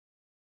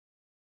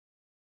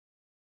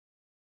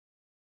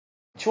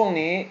ช่วง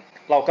นี้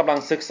เรากำลัง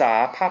ศึกษา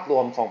ภาพร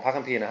วมของพระ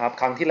คัมภีร์นะครับ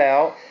ครั้งที่แล้ว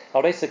เรา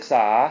ได้ศึกษ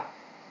า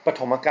ป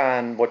ฐมกา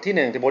ลบทที่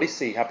1ถึงบท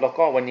ที่4ครับแล้ว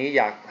ก็วันนี้อ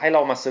ยากให้เร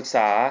ามาศึกษ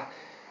า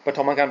ปฐ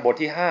มกาลบท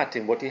ที่5ถึ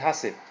งบทที่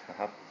50นะ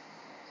ครับ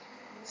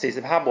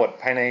45บท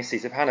ภายใน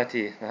45นา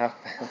ทีนะครับ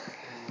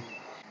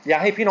อยา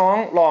กให้พี่น้อง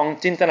ลอง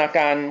จินตนาก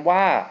ารว่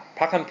าพ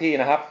ระคัมภีร์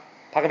นะครับ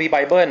พระคัมภีร์ไบ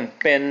เบิล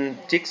เป็น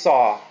จิ๊กซอ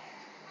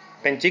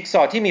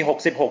ว์ที่มี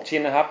66ชิ้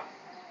นนะครับ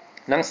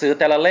หนังสือ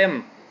แต่ละเล่ม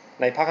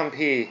ในพระคัม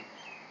ภีร์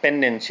เป็น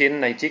1ชิ้น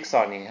ในจิ๊กซ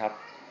อว์นี้ครับ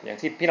อย่าง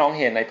ที่พี่น้อง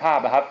เห็นในภาพ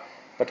นะครับ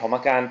ปฐม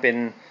กาลเป็น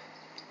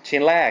ชิ้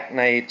นแรก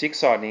ในจิ๊ก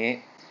ซอว์นี้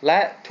และ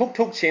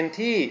ทุกๆชิ้น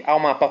ที่เอา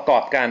มาประกอ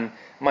บกัน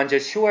มันจะ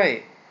ช่วย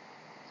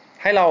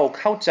ให้เรา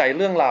เข้าใจเ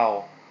รื่องราว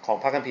ของ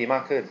พระคัมภีร์ม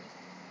ากขึ้น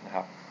นะค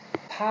รับ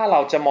ถ้าเร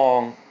าจะมอง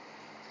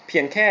เพี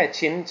ยงแค่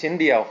ชิ้น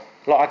เดียว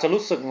เราอาจจะ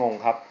รู้สึกงง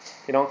ครับ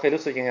พี่น้องเคย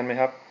รู้สึกอย่างนั้นไหม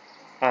ครับ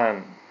อ่าน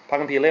พระ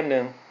คัมภีร์เล่มนึ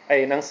ง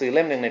หนังสือเ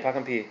ล่มนึงในพระ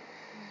คัมภีร์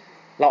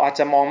เราอาจ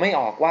จะมองไม่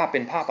ออกว่าเป็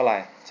นภาพอะไร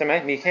ใช่ไหม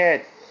มีแค่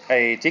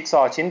จิ๊กซ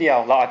อว์ชิ้นเดียว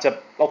เ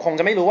ราคง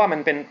จะไม่รู้ว่ามั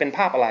นเป็นภ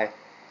าพอะไร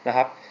นะค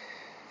รับ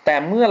แต่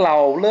เมื่อเรา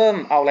เริ่ม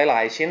เอาหล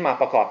ายๆชิ้นมา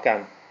ประกอบกัน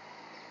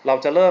เรา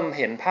จะเริ่ม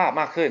เห็นภาพ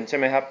มากขึ้นใช่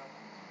ไหมครับ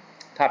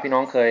ถ้าพี่น้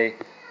องเ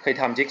คย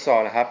ทำจิ๊กซอ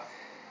ว์นะครับ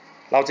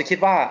เราจะคิด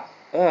ว่า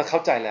เข้า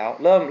ใจแล้ว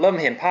เริ่ม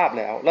เห็นภาพ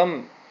แล้วเริ่ม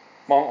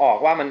มองออก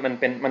ว่า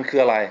มันคือ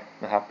อะไร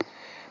นะครับ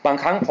บาง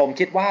ครั้งผม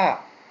คิดว่า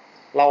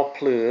เราเผ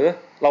ล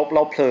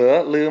อ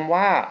ลืม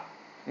ว่า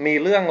มี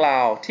เรื่องรา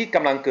วที่ก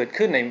ำลังเกิด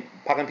ขึ้นใน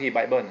พระคัมภีร์ไบ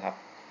เบิลครับ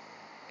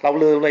เรา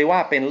ลืมเลยว่า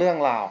เป็นเรื่อง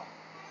ราว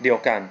เดียว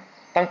กัน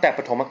ตั้งแต่ป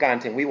ฐมกาล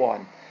ถึงวิวร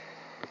ณ์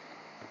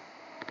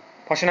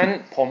เพราะฉะนั้น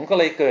ผมก็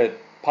เลยเกิด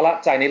พละ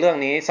ใจในเรื่อง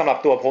นี้สำหรับ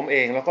ตัวผมเอ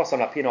งแล้วก็สำ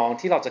หรับพี่น้อง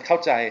ที่เราจะเข้า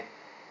ใจ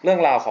เรื่อง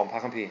ราวของพร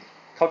ะคัมภีร์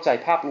เข้าใจ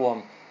ภาพรวม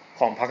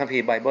ของพระคัมภี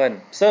ร์ไบเบิล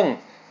ซึ่ง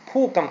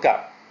ผู้กำ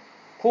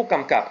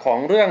กับของ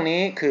เรื่อง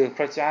นี้คือพ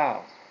ระเจ้า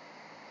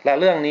และ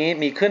เรื่องนี้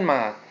มีขึ้นม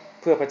า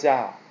เพื่อพระเจ้า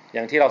อ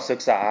ย่างที่เราศึ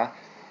กษา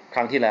ค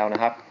รั้งที่แล้วน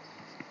ะครับ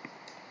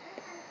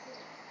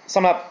ส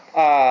ำหรับ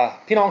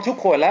พี่น้องทุก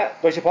คนและ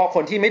โดยเฉพาะค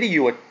นที่ไม่ได้อ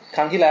ยู่ค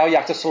รั้งที่แล้วอย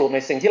ากจะสรุปใน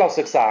สิ่งที่เรา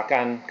ศึกษากั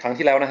นครั้ง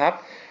ที่แล้วนะครับ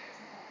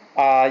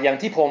อย่าง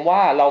ที่ผมว่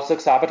าเราศึ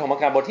กษาปฐม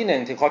กาลบทที่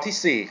1ถึงข้อ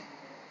ที่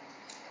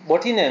4บท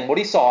ที่1บท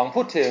ที่2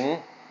พูดถึง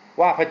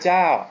ว่าพระเจ้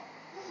า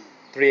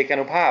ตรีเอกา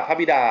นุภาพพระ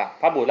บิดา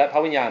พระบุตรและพร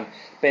ะวิญญาณ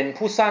เป็น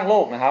ผู้สร้างโล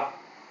กนะครับ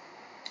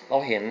เรา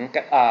เห็น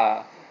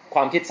คว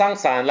ามคิดสร้าง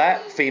สรรค์และ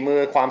ฝีมื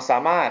อความสา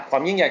มารถควา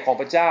มยิ่งใหญ่ของ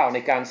พระเจ้าใน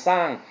การสร้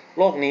าง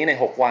โลกนี้ใน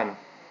6วัน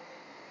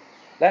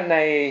และใน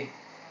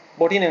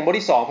บทที่1บท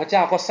ที่2พระเจ้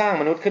าก็สร้าง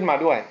มนุษย์ขึ้นมา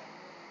ด้วย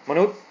ม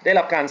นุษย์ได้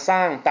รับการสร้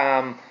างตา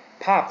ม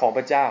ภาพของพ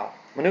ระเจ้า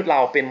มนุษย์เร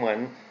าเป็นเหมือน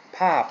ภ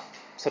าพ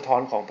สะท้อ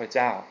นของพระเ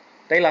จ้า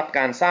ได้รับก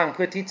ารสร้างเ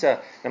พื่อที่จะ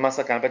นมัส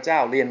การพระเจ้า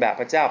เรียนแบบ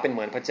พระเจ้าเป็นเห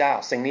มือนพระเจ้า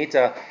สิ่งนี้จ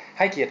ะใ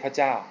ห้เกียรติพระเ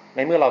จ้าใน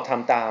เมื่อเราท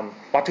ำตาม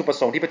วัตถุประ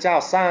สงค์ที่พระเจ้า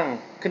สร้าง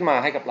ขึ้นมา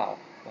ให้กับเรา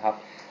นะครับ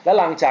และ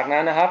หลังจาก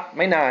นั้นนะครับไ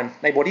ม่นาน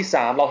ในบทที่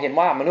3เราเห็น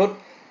ว่ามนุษย์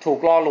ถูก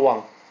ล่อลวง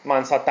มา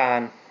รซาตาน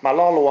มา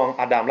ล่อลวง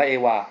อาดัมและเอ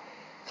วา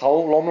เขา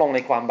ล้มลงใน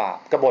ความบาป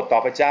กบฏต่อ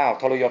พระเจ้า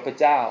ทรยศพระ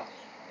เจ้า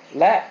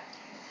และ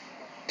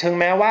ถึง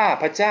แม้ว่า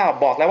พระเจ้า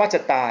บอกแล้วว่าจะ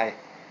ตาย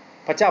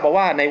พระเจ้าบอก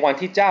ว่าในวัน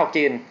ที่เจ้า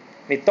กิน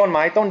มีต้นไ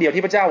ม้ต้นเดียว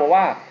ที่พระเจ้าบอก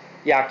ว่า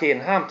อย่ากิน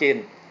ห้ามกิน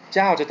เ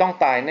จ้าจะต้อง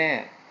ตายแน่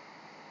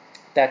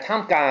แต่ท่า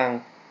มกลาง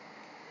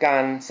กา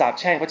รสาป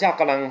แช่งพระเจ้า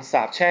กำลังส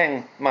าปแช่ง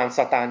มารซ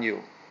าตานอยู่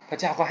พระ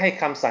เจ้าก็ให้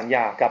คำสัญญ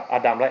ากับอา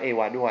ดัมและเอ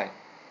วาด้วย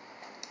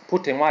พูด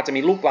ถึงว่าจะ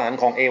มีลูกหลาน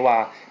ของเอวา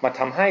มา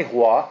ทำให้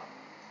หัว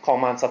ของ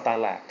มารซาตาน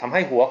แหลกทำใ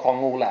ห้หัวของ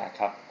งูแหลก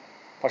ครับ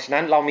เพราะฉะ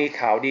นั้นเรามี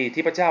ข่าวดี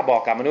ที่พระเจ้าบอ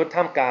กกับมนุษย์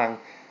ท่ามกลาง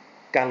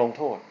การลงโ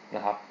ทษน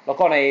ะครับแล้ว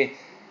ก็ใน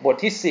บท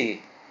ที่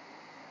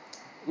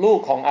4ลูก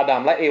ของอาดั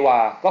มและเอวา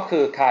ก็คื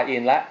อคาอิ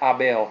นและอา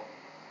เบล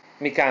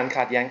มีการ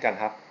ขัดแย้งกัน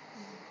ครับ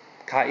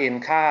คาอิน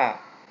ฆ่า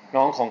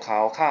น้องของเขา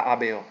ฆ่าอา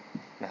เบล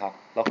นะครับ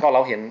แล้วก็เร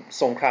าเห็น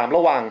สงครามร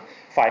ะหว่าง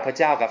ฝ่ายพระ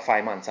เจ้ากับฝ่าย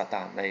มารซาต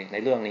านใน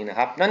เรื่องนี้นะค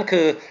รับนั่น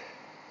คือ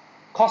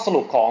ข้อส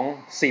รุปของ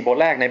4บท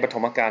แรกในปฐ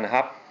มกาลนะค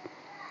รับ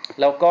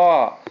แล้วก็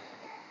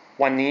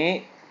วันนี้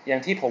อย่า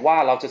งที่ผมว่า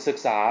เราจะศึก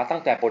ษาตั้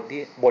งแต่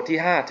บทที่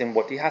5ถึงบ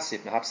ทที่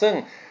50นะครับซึ่ง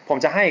ผม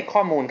จะให้ข้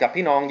อมูลกับ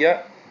พี่น้องเยอะ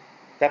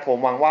แต่ผม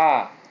หวังว่า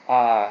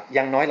อ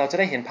ย่างน้อยเราจะ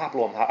ได้เห็นภาพร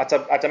วมครับอ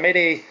าจจะไม่ไ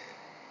ด้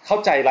เข้า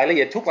ใจรายละเ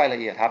อียดทุกรายละ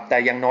เอียดครับแต่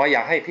อย่างน้อยอย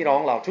ากให้พี่น้อง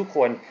เราทุกค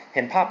นเ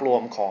ห็นภาพรว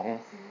มของ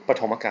ป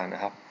ฐมกาลน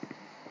ะครับ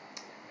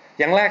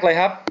อย่างแรกเล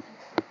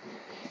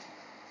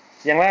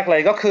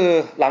ยก็คือ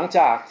หลังจ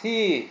าก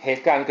ที่เห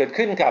ตุการณ์เกิด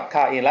ขึ้นกับค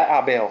าอินและอา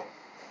เบล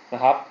น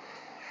ะครับ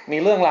มี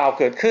เรื่องราว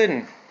เกิดขึ้น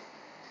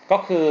ก็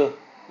คือ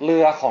เรื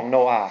อของโน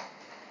อาห์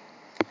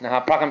นะครั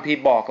บพระคัมภี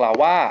ร์บอกเรา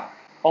ว่า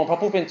องค์พระ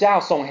ผู้เป็นเจ้า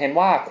ทรงเห็น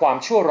ว่าความ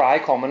ชั่วร้าย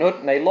ของมนุษ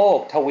ย์ในโลก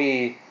ทวี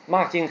ม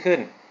ากยิ่งขึ้น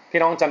พี่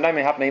น้องจำได้ไหม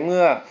ครับในเ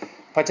มื่อ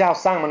พระเจ้า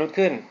สร้างมนุษย์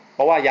ขึ้นเพ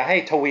ราะว่าอย่าให้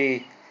ทวี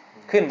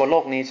ขึ้นบนโล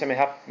กนี้ใช่ไหม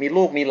ครับมี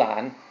ลูกมีหลา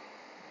น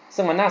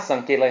ซึ่งมันน่าสั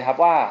งเกตเลยครับ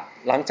ว่า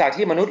หลังจาก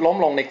ที่มนุษย์ล้ม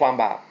ลงในความ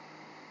บาป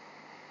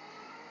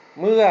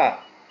เมื่อ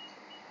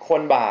ค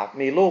นบาป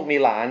มีลูกมี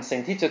หลานสิ่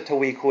งที่จะท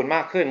วีคูณม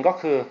ากขึ้นก็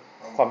คือ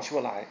ความชั่ว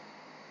ร้าย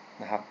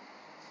นะครับ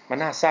มัน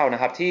น่าเศร้าน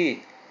ะครับที่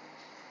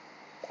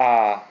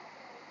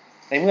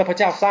ในเมื่อพระ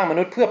เจ้าสร้างม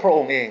นุษย์เพื่อพระอ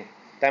งค์เอง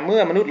แต่เมื่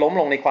อมนุษย์ล้ม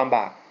ลงในความบ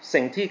าป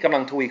สิ่งที่กำลั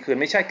งทวีคูณ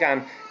ไม่ใช่การ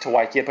ถว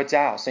ายเกียรติพระเ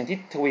จ้าสิ่งที่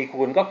ทวี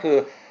คูณก็คือ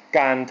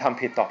การท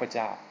ำผิดต่อพระเ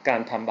จ้ากา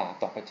รทำบาป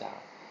ต่อพระเจ้า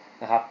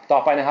นะครับต่อ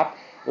ไปนะครับ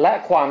และ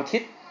ความคิ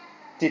ด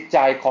จิตใจ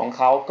ของเ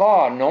ขาก็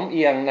โน้มเ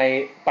อียง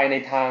ไปใน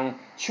ทาง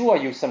ชั่ว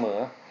อยู่เสมอ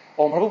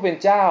องค์พระผู้เป็น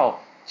เจ้า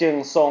จึง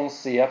ทรง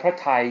เสียพระ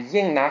ทัย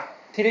ยิ่งนัก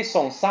ที่ได้ท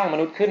รงสร้างม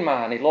นุษย์ขึ้นมา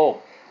ในโลก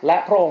และ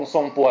พระองค์ท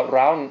รงปวด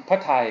ร้าวพระ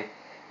ทัย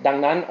ดัง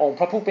นั้นองค์พ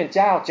ระผู้เป็นเ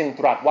จ้าจึง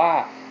ตรัสว่า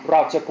เร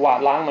าจะกวาด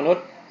ล้างมนุษ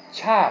ย์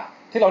ชาติ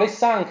ที่เราได้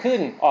สร้างขึ้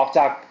นออกจ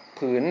าก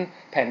ผืน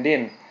แผ่นดิ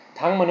น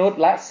ทั้งมนุษย์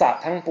และสัต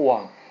ว์ทั้งปวง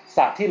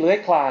สัตว์ที่เลื้อย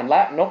คลานแล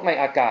ะนกใน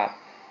อากาศ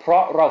เพรา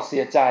ะเราเสี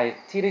ยใจ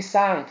ที่ได้ส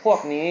ร้างพวก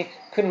นี้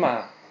ขึ้นมา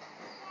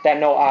แต่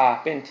โนอาห์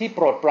เป็นที่โป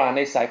รดปรานใ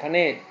นสายพระเน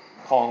ตร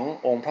ของ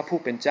องค์พระผู้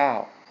เป็นเจ้า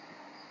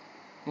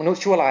มนุษ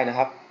ย์ชั่วร้ายนะค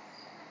รับ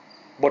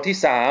บทที่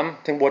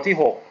3ถึงบทที่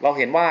6เรา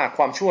เห็นว่าค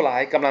วามชั่วร้า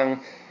ยกำ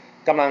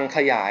ลังข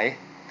ยาย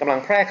กำลัง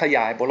แพร่ขย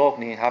ายบนโลก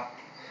นี้ครับ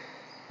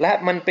และ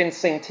มันเป็น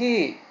สิ่งที่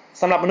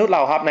สำหรับมนุษย์เร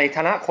าครับในฐ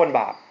านะคนบ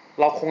าป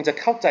เราคงจะ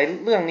เข้าใจ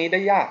เรื่องนี้ได้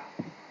ยาก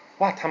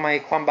ว่าทำไม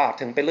ความบาป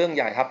ถึงเป็นเรื่องใ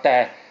หญ่ครับแต่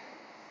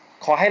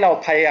ขอให้เรา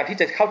พยายามที่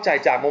จะเข้าใจ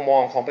จากมุมมอ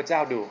งของพระเจ้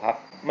าดูครับ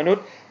มนุษ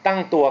ย์ตั้ง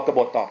ตัวกบ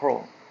ฏต่อพระอ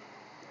งค์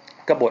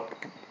กบฏ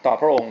ต่อ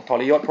พระองค์ท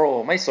รยศพระอง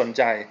ค์ไม่สนใ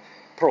จ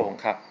พระองค์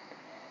ครับ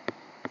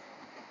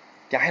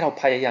อยากให้เรา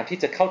พยายามที่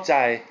จะเข้าใจ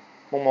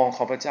มุมมองข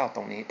องพระเจ้าต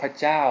รงนี้พระ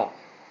เจ้า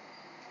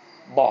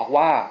บอก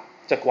ว่า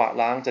จะกวาด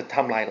ล้างจะท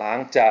ำลายล้าง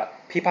จะ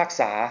พิพาก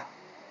ษา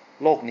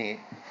โลกนี้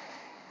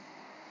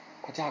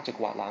พระเจ้าจะ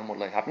กวาดล้างหมด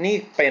เลยครับนี่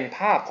เป็นภ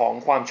าพของ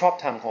ความชอบ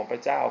ธรรมของพร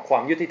ะเจ้าควา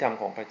มยุติธรรม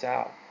ของพระเจ้า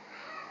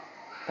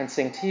เป็น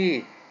สิ่งที่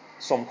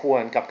สมคว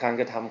รกับการ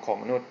กระทำของ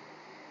มนุษย์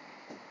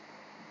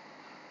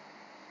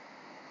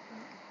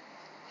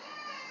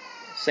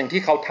สิ่ง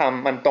ที่เขาท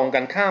ำมันตรงกั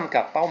นข้าม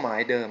กับเป้าหมาย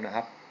เดิมนะค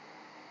รับ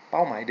เ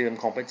ป้าหมายเดิม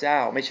ของพระเจ้า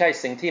ไม่ใช่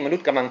สิ่งที่มนุษ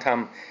ย์กำลังท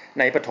ำ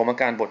ในปฐม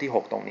กาลบทที่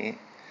6ตรงนี้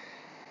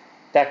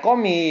แต่ก็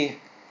มี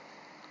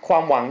ควา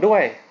มหวังด้ว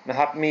ยนะค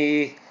รับมี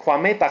ความ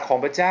เมตตาของ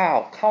พระเจ้า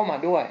เข้ามา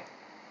ด้วย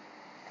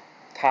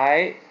ท้าย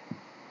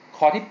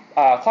ข้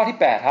อที่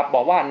8ครับบ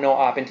อกว่าโน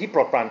อาห์เป็นที่โป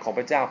รดปรานของพ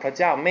ระเจ้าพระ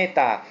เจ้าเมตต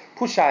า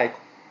ผู้ชาย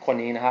คน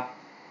นี้นะครับ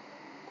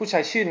ผู้ชา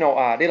ยชื่อโน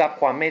อาห์ได้รับ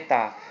ความเมตต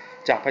า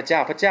จากพระเจ้า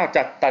พระเจ้าจ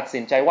ะตัดสิ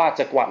นใจว่า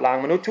จะกวาดล้าง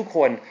มนุษย์ทุกค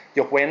นย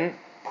กเว้น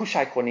ผู้ช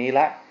ายคนนี้แล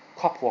ะ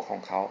ครอบครัวของ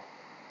เขา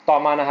ต่อ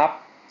มานะครับ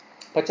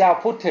พระเจ้า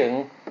พูดถึง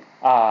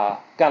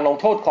การลง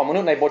โทษของมนุ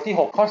ษย์ในบทที่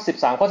6ข้อ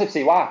13ข้อ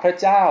14ว่าพระ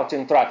เจ้าจึ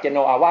งตรัสแก่โน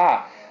อาห์ว่า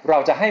เรา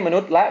จะให้มนุ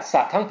ษย์และ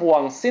สัตว์ทั้งปว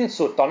งสิ้น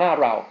สุดต่อหน้า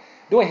เรา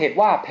ด้วยเหตุ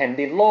ว่าแผ่น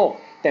ดินโลก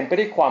เต็มไป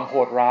ด้วยความโห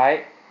ดร้าย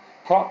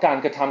เพราะการ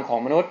กระทำของ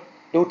มนุษย์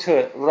ดูเถิ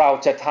ดเรา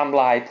จะท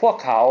ำลายพวก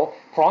เขา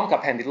พร้อมกับ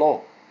แผ่นดินโลก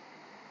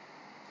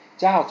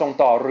เจ้าจง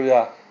ต่อเรือ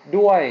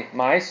ด้วยไ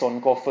ม้สน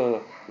โกเฟอ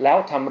ร์แล้ว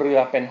ทำเรือ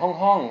เป็น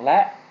ห้องๆและ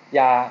อ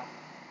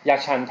ย่า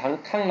ชันทั้ง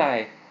ข้างใน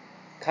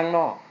ข้างน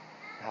อก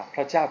พ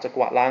ระเจ้าจะก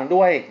วาดล้าง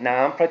ด้วยน้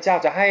ำพระเจ้า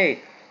จะให้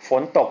ฝ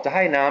นตกจะใ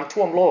ห้น้ำ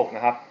ท่วมโลกน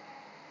ะครับ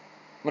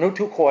มนุษย์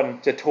ทุกคน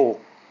จะถูก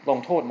ลง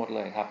โทษหมดเ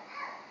ลยครับ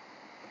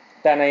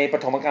แต่ในป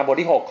ฐมกาลบท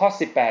ที่6ข้อ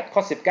18ข้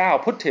อ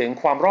19พูดถึง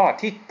ความรอด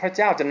ที่พระเ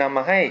จ้าจะนำม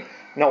าให้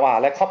โนอา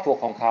ห์และครอบครัว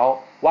ของเขา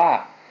ว่า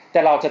แต่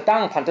เราจะตั้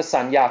งพันธ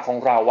สัญญาของ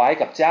เราไว้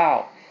กับเจ้า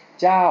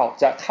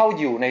จะเข้า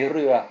อยู่ในเ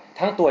รือ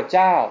ทั้งตัวเ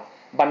จ้า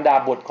บรรดา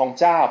บุตรของ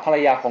เจ้าภรร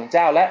ยาของเ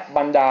จ้าและบ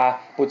รรดา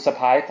บุตรสะใ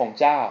ภ้ของ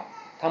เจ้า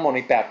ทั้งหมด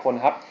มี8คน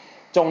ครับ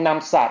จงน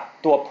ำสัตว์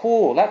ตัวผู้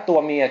และตัว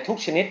เมียทุก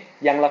ชนิด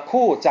อย่างละ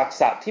คู่จาก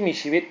สัตว์ที่มี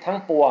ชีวิตทั้ง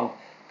ปวง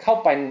เข้า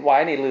ไปไว้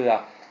ในเรือ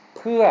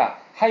เพื่อ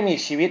ให้มี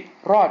ชีวิต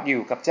รอดอ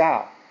ยู่กับเจ้า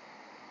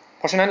เ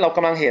พราะฉะนั้นเราก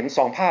ำลังเห็น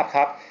2ภาพค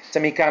รับจะ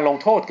มีการลง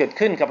โทษเกิด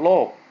ขึ้นกับโล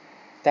ก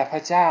แต่พร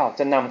ะเจ้า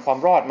จะนำความ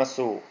รอดมา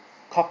สู่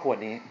ครอบครัว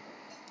นี้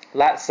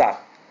และสัต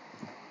ว์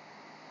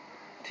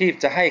ที่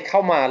จะให้เข้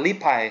ามาลี้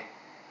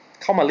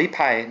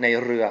ภัยใน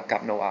เรือกั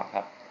บโนอาห์ค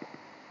รับ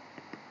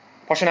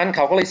เพราะฉะนั้นเข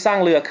าก็เลยสร้าง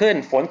เรือขึ้น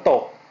ฝนต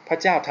กพระ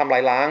เจ้าทำลา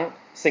ยล้าง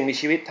สิ่งมี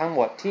ชีวิตทั้งหม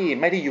ดที่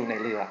ไม่ได้อยู่ใน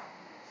เรือ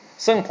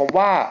ซึ่งผม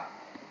ว่า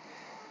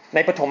ใน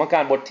ปฐมกา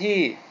ลบทที่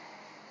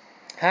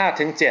5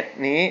ถึง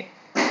7นี้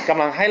ก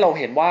ำลังให้เรา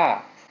เห็นว่า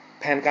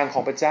แผนการข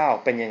องพระเจ้า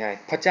เป็นยังไง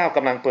พระเจ้าก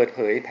ำลังเปิดเผ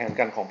ยแผน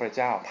การของพระเ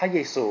จ้าพระเย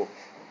ซู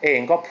เอง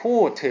ก็พู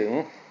ดถึง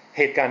เ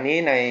หตุการณ์นี้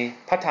ใน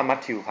พระธรรมมัท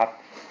ธิวครับ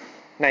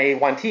ใน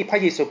วันที่พระ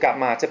เยซูกลับ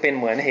มาจะเป็น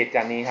เหมือนเหตุก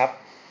ารณ์นี้ครับ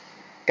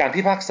การ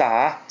พิพากษา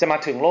จะมา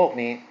ถึงโลก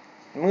นี้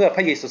เมื่อพ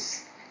ระเยซู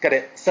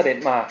เสด็จ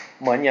มา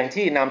เหมือนอย่าง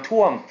ที่น้ำ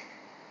ท่วม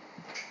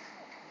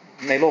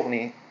ในโลก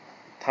นี้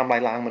ทำลา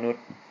ยล้างมนุษ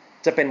ย์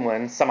จะเป็นเหมือน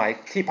สมัย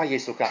ที่พระเย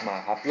ซูกลับมา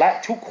ครับและ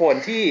ทุกคน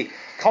ที่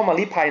เข้ามา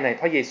ลี้ภัยใน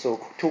พระเยซู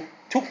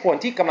ทุกคน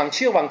ที่กำลังเ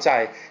ชื่อวางใจ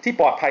ที่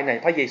ปลอดภัยใน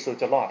พระเยซู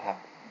จะรอดครับ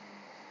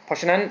เพราะ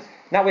ฉะนั้น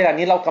ณเวลา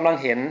นี้เรากำลัง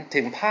เห็น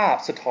ถึงภาพ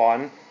สะท้อน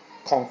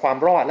ของความ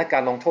รอดและกา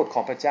รลงโทษข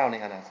องพระเจ้าใน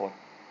อนาคต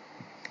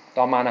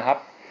ต่อมานะครับ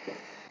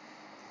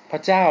พร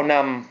ะเจ้าน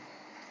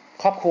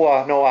ำครอบครัว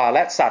โนอาห์แล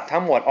ะสัตว์ทั้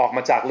งหมดออกม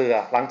าจากเรือ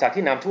หลังจาก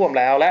ที่น้ำท่วม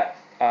แล้วและ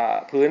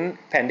พื้น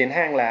แผ่นดินแ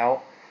ห้งแล้ว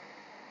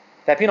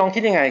แต่พี่น้องคิ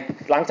ดยังไง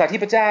หลังจากที่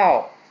พระเจ้า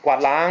กวาด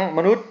ล้างม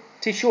นุษย์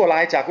ที่ชั่วร้า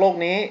ยจากโลก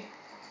นี้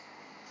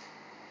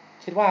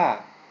คิดว่า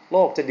โล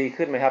กจะดี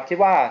ขึ้นไหมครับคิด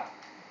ว่า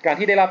การ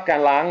ที่ได้รับกา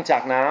รล้างจา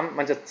กน้ำ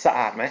มันจะสะอ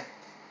าดไหม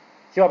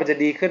คิดว่ามันจะ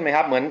ดีขึ้นไหมค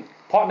รับเหมือน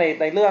เพราะ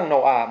ในเรื่องโน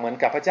อาห์เหมือน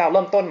กับพระเจ้าเ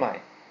ริ่มต้นใหม่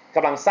ก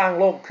ำลังสร้าง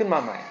โลกขึ้นมา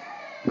ใหม่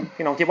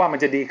พี่น้องคิดว่ามัน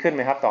จะดีขึ้นไห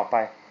มครับต่อไป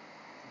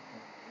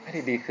ไม่ไ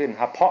ด้ดีขึ้น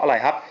ครับเพราะอะไร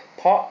ครับ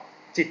เพราะ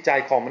จิตใจ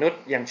ของมนุษย์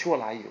ยังชั่ว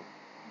ร้ายอยู่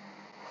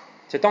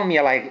จะต้องมี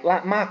อะไร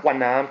มากกว่า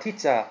น้ำที่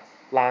จะ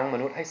ล้างม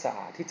นุษย์ให้สะอ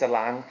าดที่จะ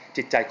ล้าง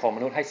จิตใจของม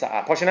นุษย์ให้สะอา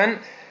ดเพราะฉะนั้น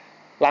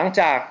หลัง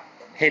จาก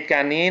เหตุกา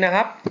รณ์นี้นะค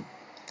รับ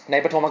ใน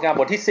ปฐมกาล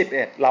บทที่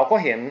11เราก็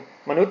เห็น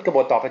มนุษย์กบ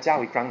ฏต่อพระเจ้า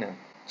อีกครั้งหนึ่ง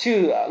ชื่อ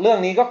เรื่อง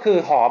นี้ก็คือ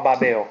หอบา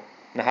เบล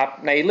นะครับ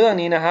ในเรื่อง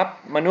นี้นะครับ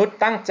มนุษย์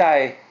ตั้งใจ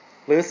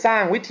หรือสร้า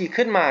งวิธี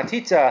ขึ้นมา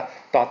ที่จะ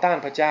ต่อต้าน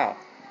พระเจ้า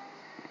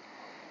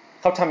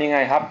เขาทำยังไง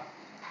ครับ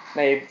ใ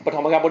นปฐ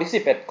มกาลบทที่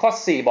11ข้อ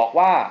4บอก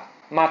ว่า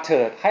มาเ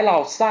ถิดให้เรา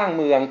สร้าง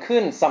เมือง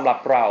ขึ้นสำหรับ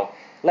เรา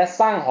และ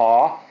สร้างหอ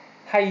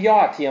ให้ย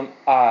อดเ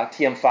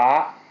ทียมฟ้า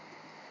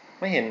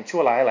ไม่เห็นชั่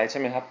วร้ายอะไรใช่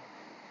ไหมครับ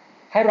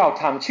ให้เรา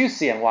ทำชื่อเ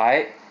สียงไว้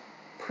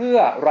เพื่อ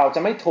เราจะ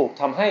ไม่ถูก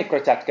ทำให้กร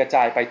ะจัดกระจ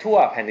ายไปทั่ว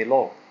แผ่นดินโล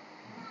ก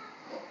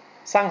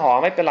สร้างหอ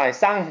ไม่เป็นไร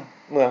สร้าง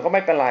เมืองก็ไ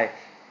ม่เป็นไร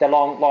แต่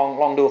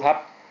ลองดูครับ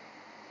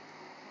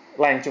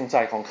แรงจูงใจ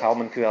ของเขา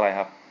มันคืออะไรค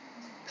รับ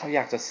เขาอย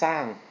ากจะสร้า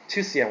ง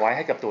ชื่อเสียงไว้ใ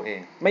ห้กับตัวเอง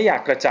ไม่อยา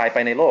กกระจายไป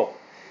ในโลก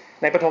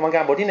ในปฐมกา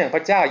ลบทที่1พ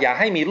ระเจ้าอยาก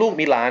ให้มีลูก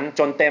มีหลาน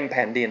จนเต็มแ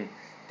ผ่นดิน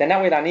แต่ณ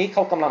เวลานี้เข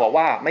ากำลังบอก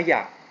ว่าไม่อย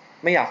า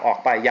กออก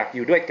ไปอยากอ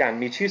ยู่ด้วยกัน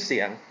มีชื่อเสี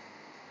ยง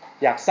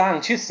อยากสร้าง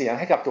ชื่อเสียง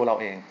ให้กับตัวเรา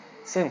เอง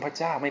ซึ่งพระ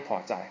เจ้าไม่พอ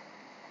ใจ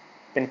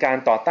เป็นการ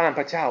ต่อต้านพ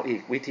ระเจ้าอี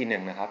กวิธีหนึ่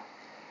งนะครับ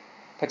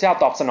พระเจ้า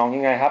ตอบสนอง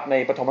ยังไงครับใน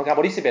ปฐมกาลบ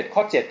ทที่11ข้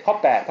อ7ข้อ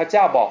8พระเจ้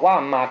าบอกว่า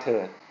มาเถิ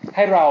ดใ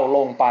ห้เราล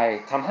งไป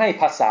ทำให้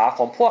ภาษาข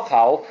องพวกเข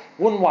า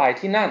วุ่นวาย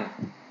ที่นั่น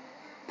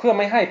เพื่อไ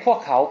ม่ให้พวก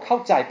เขาเข้า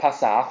ใจภา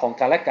ษาของ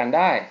กันและกันไ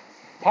ด้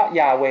พระ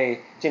ยาเวห์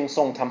จึงท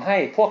รงทำให้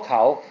พวกเข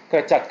ากร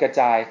ะจัดกระ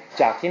จาย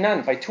จากที่นั่น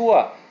ไปทั่ว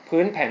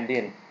พื้นแผ่นดิ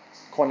น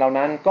คนเหล่า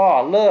นั้นก็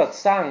เลิก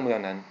สร้างเมือง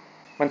นั้น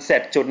มันเสร็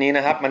จจุดนี้น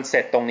ะครับมันเส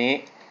ร็จตรงนี้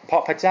เพรา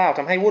ะพระเจ้าท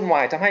ำให้วุ่นว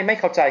ายทำให้ไม่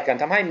เข้าใจกัน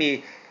ทำให้มี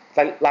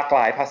หลากหล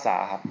ายภาษา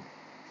ครับ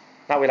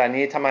ณเวลา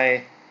นี้ทำไม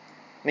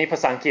นี่ภา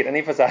ษาอังกฤษอัน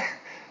นี้ภาษา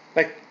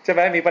ใช่ไห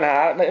มมีปัญหา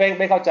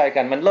ไม่เข้าใจ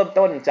กันมันเริ่ม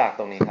ต้นจาก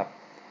ตรงนี้ครับ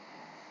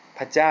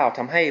พระเจ้าท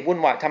ำให้วุ่น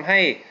วายทำให้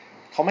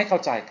เขาไม่เข้า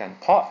ใจกัน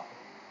เพราะ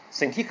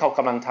สิ่งที่เขาก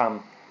ำลังท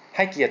ำใ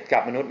ห้เกียรติกั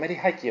บมนุษย์ไม่ได้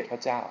ให้เกียรติพร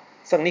ะเจ้า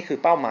ซึ่งนี่คือ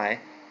เป้าหมาย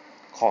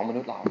ของมนุ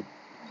ษย์เรา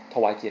ถ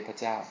วายเกียรติพระ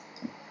เจ้า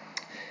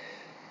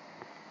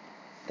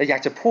แต่อยา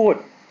กจะพูด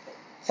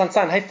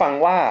สั้นๆให้ฟัง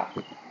ว่า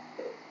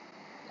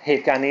เห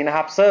ตุการณ์นี้นะค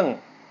รับซึ่ง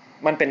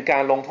มันเป็นกา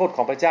รลงโทษข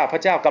องพระเจ้าพร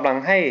ะเจ้ากำลัง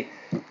ให้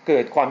เกิ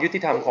ดความยุติ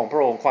ธรรมของพร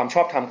ะองค์ความช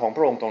อบธรรมของพ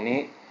ระองค์ตรงนี้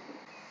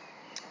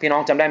พี่น้อ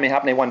งจำได้ไหมครั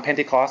บในวันเพน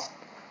ทิคอส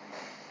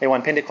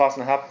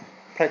นะครับ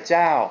พระเ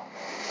จ้า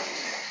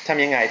ท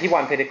ำยังไงที่วั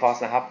นเพนทิคอส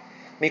นะครับ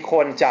มีค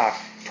นจาก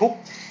ทุก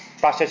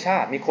ประชาชา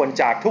ติมีคน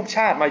จากทุกช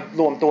าติมา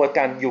รวมตัว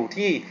กันอยู่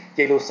ที่เ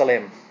ยรูซาเล็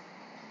ม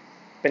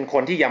เป็นค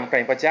นที่ยำเกร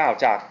งพระเจ้า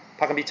จากพ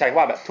ระคัมภีร์ใช้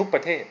ว่าแบบทุกปร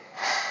ะเทศ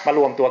มาร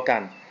วมตัวกั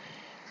น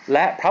แล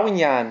ะพระวิญ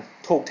ญาณ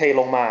ถูกเท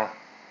ลงมา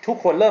ทุก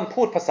คนเริ่ม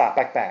พูดภาษาแป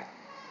ลก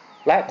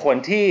ๆและคน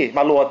ที่ม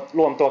า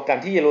รวมตัวกัน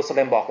ที่เยรูซาเ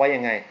ล็มบอกว่ายั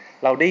งไง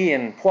เราได้ยิ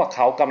นพวกเข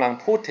ากำลัง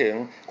พูดถึง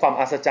ความ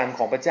อัศจรรย์ข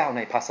องพระเจ้าใ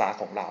นภาษา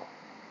ของเรา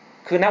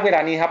คือณเวลา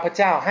นี้ครับพระ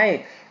เจ้าให้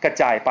กระ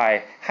จายไป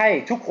ให้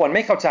ทุกคนไ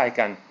ม่เข้าใจ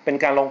กันเป็น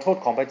การลงโทษ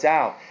ของพระเจ้า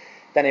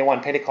แต่ในวัน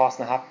เพนทิคอส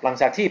นะครับหลัง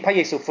จากที่พระเ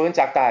ยซูฟื้นจ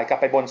ากตายกลับ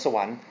ไปบนสว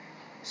รรค์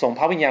ส่งพ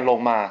ระวิญญาณลง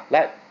มาแล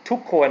ะทุก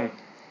คน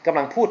กำ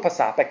ลังพูดภา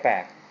ษาแปล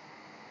ก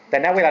ๆแต่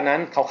ณเวลานั้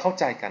นเขาเข้า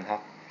ใจกันครั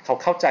บเขา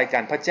เข้าใจกั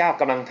นพระเจ้า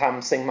กำลังท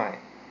ำสิ่งใหม่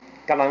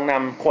กำลังน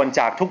ำคน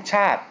จากทุกช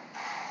าติ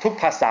ทุก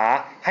ภาษา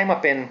ให้มา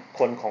เป็น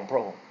คนของพระ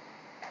องค์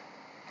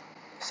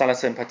สรร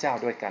เสริญพระเจ้า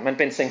ด้วยกันมัน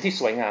เป็นสิ่งที่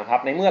สวยงามครั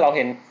บในเมื่อเราเ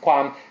ห็นควา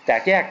มแต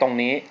กแยกตรง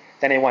นี้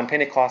แต่ในวันเพ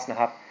นทิคอสนะ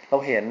ครับเรา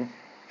เห็น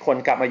คน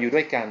กลับมาอยู่ด้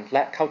วยกันแล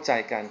ะเข้าใจ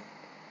กัน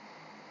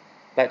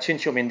และชื่น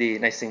ชมยินดี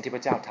ในสิ่งที่พร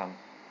ะเจ้าท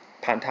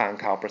ำผ่านทาง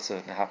ข่าวประเสริ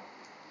ฐนะครับ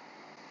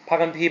พระ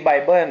คัมภีร์ไบ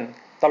เบิล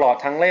ตลอด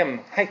ทั้งเล่ม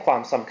ให้ควา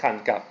มสำคัญ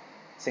กับ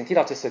สิ่งที่เ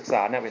ราจะศึกษ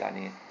าในเวลา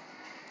นี้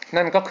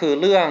นั่นก็คือ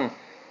เรื่อง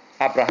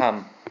อับราฮั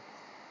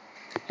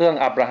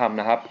ม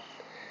นะครับ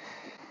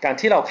การ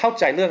ที่เราเข้า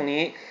ใจเรื่อง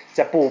นี้จ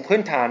ะปูพื้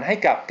นฐานให้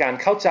กับการ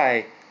เข้าใจ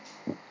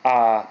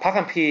พระ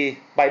คัมภีร์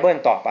ไบเบิล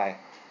ต่อไป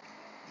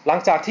หลัง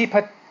จากที่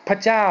พระ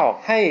เจ้า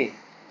ให้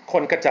ค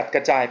นกระจัดก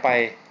ระจายไป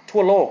ทั่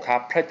วโลกครั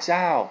บพระเ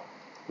จ้า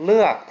เลื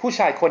อกผู้ช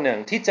ายคนหนึ่ง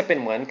ที่จะเป็น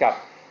เหมือนกับ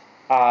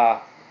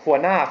หัว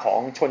หน้าของ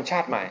ชนชา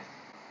ติใหม่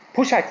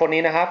ผู้ชายคน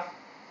นี้นะครับ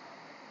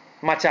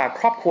มาจาก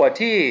ครอบครัว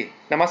ที่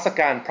นมัส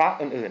การพระ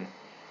อื่น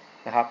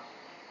ๆนะครับ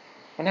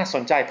มันน่าส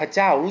นใจพระเ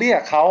จ้าเรีย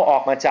กเขาออ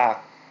กมาจาก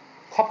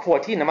ครอบครัว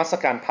ที่นมัส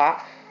การพระ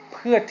เ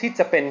พื่อที่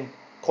จะเป็น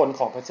คน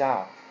ของพระเจ้า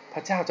พร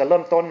ะเจ้าจะเริ่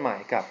มต้นใหม่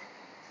กับ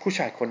ผู้ช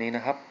ายคนนี้น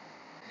ะครับ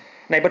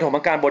ในปฐม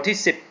กาลบทที่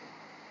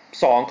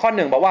12ข้อ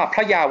1บอกว่าพ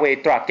ระยาเว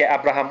ห์ตรัสแก่อั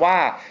บราฮัมว่า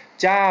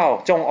เจ้า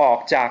จงออก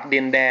จากดิ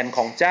นแดนข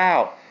องเจ้า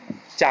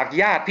จาก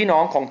ญาติพี่น้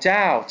องของเจ้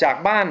าจาก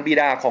บ้านบิ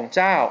ดาของเ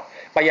จ้า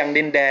ไปยัง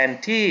ดินแดน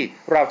ที่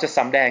เราจะส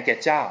ำแดงแก่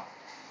เจ้า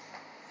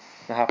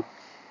นะครับ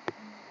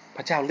พ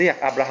ระเจ้าเรียก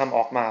อับราฮัมอ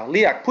อกมาเ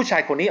รียกผู้ชา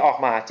ยคนนี้ออก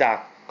มาจาก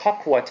ครอบ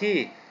ครัวที่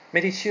ไ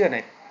ม่ได้เชื่อใน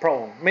พระอ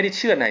งค์ไม่ได้เ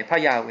ชื่อในพระ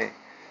ยาเวห์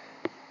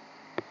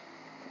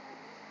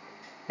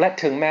และ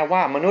ถึงแม้ว่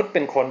ามนุษย์เ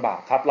ป็นคนบา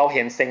ปครับเราเ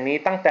ห็นสิ่งนี้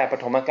ตั้งแต่ป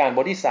ฐมกาลบ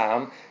ทที่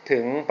3ถึ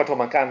งปฐ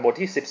มกาลบท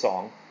ที่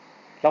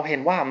12เราเห็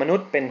นว่ามนุษ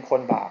ย์เป็นค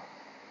นบาป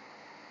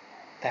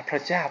แต่พร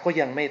ะเจ้าก็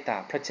ยังเมตตา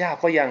พระเจ้า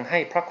ก็ยังให้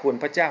พระคุณ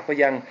พระเจ้าก็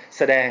ยังแ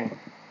สดง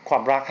ควา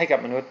มรักให้กับ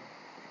มนุษย์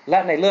และ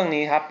ในเรื่อง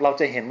นี้ครับเรา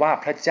จะเห็นว่า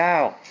พระเจ้า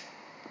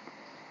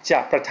จะ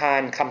ประทาน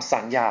คำสั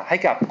ญญาให้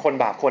กับคน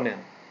บาปคนหนึ่ง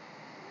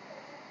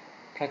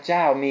พระเจ้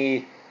ามี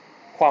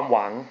ความห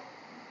วัง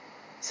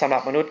สำหรั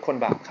บมนุษย์คน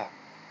บาปครับ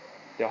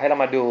เดี๋ยวให้เรา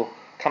มาดู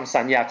คำ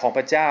สัญญาของพ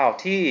ระเจ้า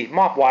ที่ม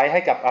อบไว้ให้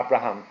กับอับรา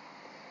ฮัม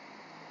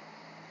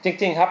จ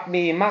ริงๆครับ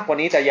มีมากกว่า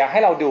นี้แต่อยากให้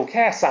เราดูแ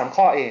ค่3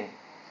ข้อเอง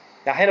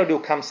อยากให้เราดู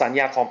คำสัญ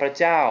ญาของพระ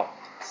เจ้า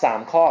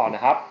3ข้อน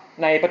ะครับ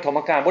ในปฐม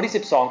กาลบทที่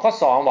12ข้อ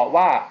2บอก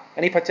ว่าอั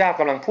นนี้พระเจ้า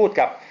กำลังพูด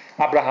กับ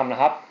อับราฮัมน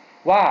ะครับ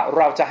ว่าเ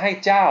ราจะให้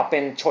เจ้าเป็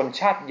นชน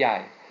ชาติใหญ่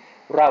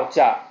เราจ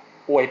ะ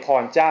อวยพ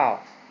รเจ้า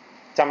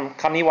จ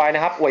ำคำนี้ไว้น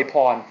ะครับอวยพ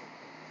ร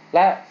แล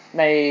ะ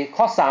ใน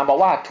ข้อ3บอก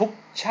ว่าทุก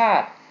ชา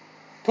ติ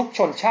ทุกช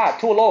นชาติ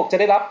ทั่วโลกจะ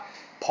ได้รับ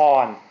พ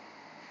ร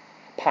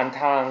ผ่าน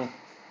ทาง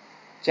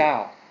เจ้า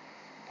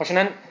เพราะฉะ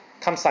นั้น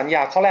คำสัญญ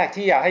าข้อแรก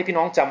ที่อยากให้พี่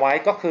น้องจำไว้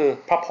ก็คือ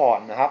พระพร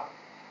นะครับ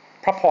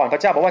พระพรพร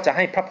ะเจ้าบอกว่าจะใ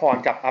ห้พระพร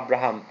กับอับรา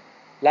ฮัม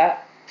และ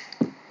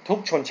ทุก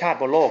ชนชาติ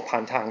บนโลกผ่า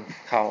นทาง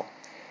เขา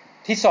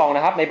ที่2น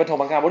ะครับในปฐ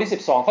มกาลบทที่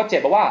12ข้อ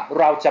7บอกว่า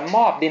เราจะม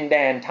อบดินแด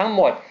นทั้งห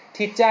มด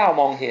ที่เจ้า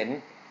มองเห็น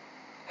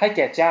ให้แ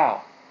ก่เจ้า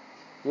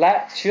และ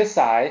เชื้อส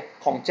าย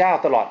ของเจ้า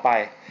ตลอดไป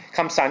ค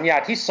ำสัญญา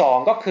ที่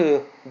2ก็คือ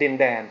ดิน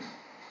แดน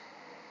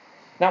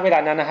ณเวลา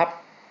นั้นนะครับ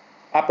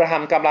อับราฮั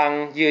มกำลัง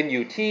ยืนอ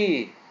ยู่ที่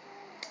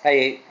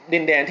ดิ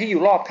นแดนที่อ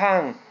ยู่รอบข้า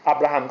งอับ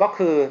ราฮัมก็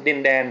คือดิน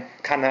แดน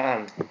คานาอั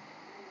น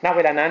ณเว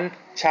ลานั้น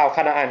ชาวค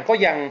านาอันก็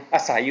ยังอ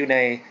าศัยอยู่ใน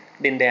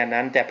ดินแดน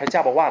นั้นแต่พระเจ้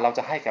าบอกว่าเราจ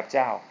ะให้กับเ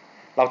จ้า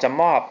เราจะ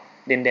มอบ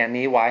ดินแดน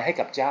นี้ไว้ให้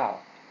กับเจ้า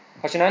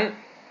เพราะฉะนั้น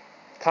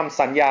คำ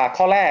สัญญา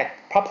ข้อแรก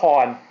พระพ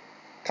ร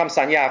คำ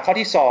สัญญาข้อ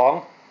ที่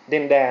2ดิ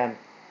นแดน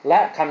และ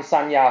คำ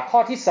สัญญาข้อ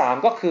ที่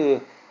3ก็คือ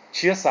เ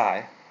ชื้อสาย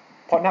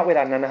เพราะณเวล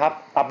านั้นนะครับ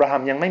อับราฮั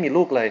มยังไม่มี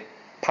ลูกเลย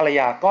ภรร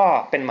ยาก็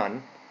เป็นหมัน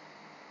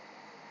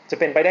จะ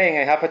เป็นไปได้ยังไ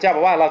งครับพระเจ้าบ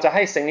อกว่าเราจะใ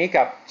ห้สิ่งนี้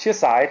กับเชื้อ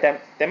สาย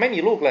แต่ไม่มี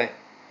ลูกเลย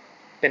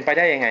เป็นไปไ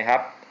ด้ยังไงครั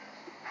บ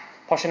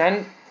เพราะฉะนั้น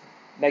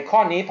ในข้อ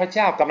นี้พระเ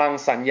จ้ากำลัง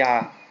สัญญา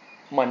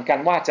เหมือนกัน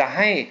ว่าจะใ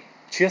ห้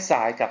เชื้อส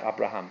ายกับอับ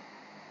ราฮัม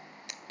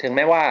ถึงแ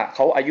ม้ว่าเข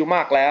าอายุม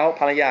ากแล้ว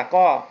ภรรยา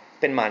ก็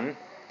เป็นหมัน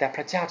แต่พ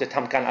ระเจ้าจะท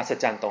ำการอัศ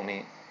จรรย์ตรง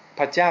นี้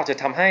พระเจ้าจะ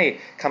ทำให้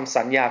คำ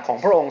สัญญาของ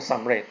พระองค์ส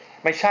ำเร็จ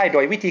ไม่ใช่โด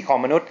ยวิธีของ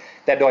มนุษย์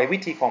แต่โดยวิ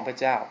ธีของพระ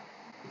เจ้า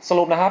ส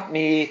รุปนะครับ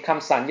มีค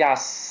ำสัญญา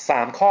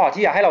3ข้อ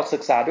ที่อยากให้เราศึ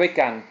กษาด้วย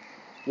กัน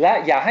และ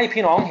อยากให้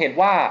พี่น้องเห็น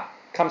ว่า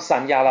คำสั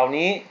ญญาเหล่า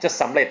นี้จะ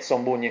สำเร็จส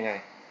มบูรณ์ยังไง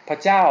พระ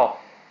เจ้า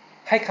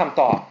ให้ค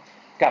ำตอบ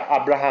กับอั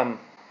บราฮัม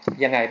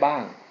ยังไงบ้า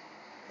ง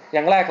อ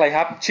ย่างแรกเลยค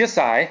รับเชื้อ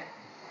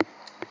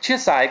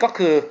สายก็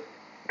คือ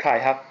ใคร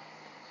ครับ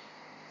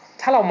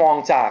ถ้าเรามอง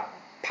จาก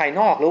ภาย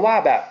นอกหรือว่า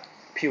แบบ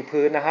ผิว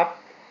พื้นนะครับ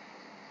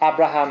อับ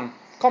ราฮัม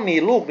ก็มี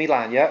ลูกมีหล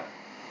านเยอะ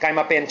กลาย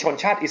มาเป็นชน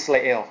ชาติอิสรา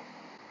เอล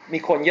มี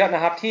คนเยอะน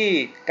ะครับที่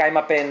กลายม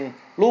าเป็น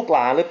ลูกหล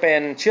านหรือเป็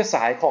นเชื้อส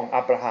ายของ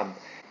อับราฮัม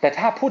แต่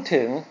ถ้าพูด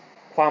ถึง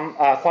ค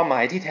วามหม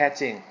ายที่แท้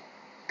จริง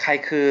ใคร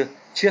คือ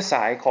เชื้อส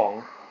ายของ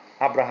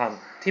อับราฮัม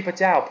ที่พระ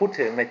เจ้าพูด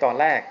ถึงในตอน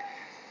แรก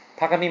พ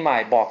ระคัมภีร์ใหม่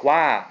บอกว่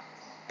า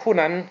ผู้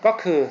นั้นก็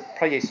คือพ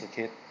ระเยซูค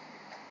ริสต์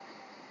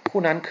ผู้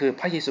นั้นคือ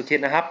พระเยซูคริส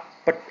ต์นะครับ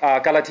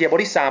กาลาเทียบ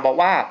ทที่3บอก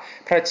ว่า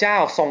พระเจ้า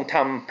ทรงท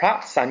ำพระ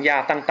สัญญา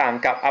ต่าง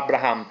ๆกับอับรา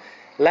ฮัม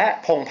และ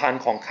พงศ์พัน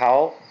ธุ์ของเขา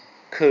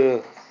คือ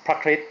พระ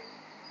คริสต์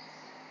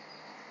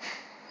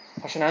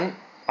เพราะฉะนั้น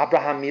อับร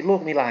าฮัมมีลู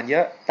กมีหลานเย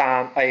อะตา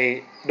ม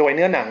โดยเ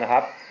นื้อหนังนะค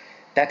รับ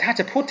แต่ถ้า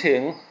จะพูดถึ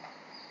ง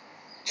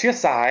เชื้อ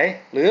สาย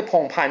หรือพ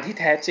งศ์พันธุ์ที่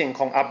แท้จริงข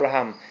องอับรา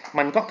ฮัม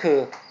มันก็คือ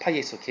พระเย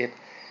ซูคริสต์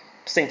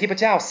สิ่งที่พระ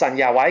เจ้าสัญ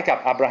ญาไว้กับ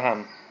อับราฮัม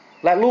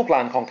และลูกหล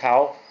านของเขา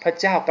พระ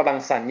เจ้ากำลัง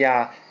สัญญา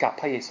กับ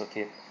พระเยซูค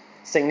ริสต์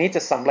สิ่งนี้จ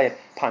ะสำเร็จ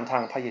ผ่านทา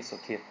งพระเยซู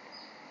คริสต์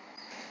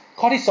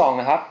ข้อที่2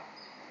นะครับ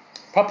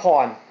พระพ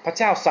รพระ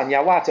เจ้าสัญญา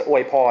ว่าจะอว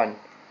ยพร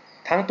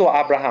ทั้งตัว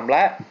อับราฮัมแล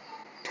ะ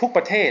ทุกป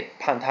ระเทศ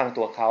ผ่านทาง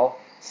ตัวเขา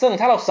ซึ่ง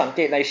ถ้าเราสังเก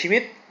ตในชีวิ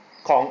ต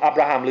ของอับ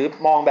ราฮัมหรือ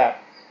มองแบบ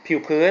ผิว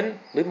พื้น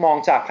หรือมอง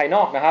จากภายน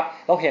อกนะครับ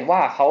เราเห็นว่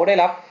าเขาได้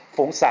รับ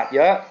ฝูงสัตว์เ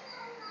ยอะ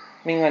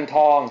มีเงินท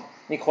อง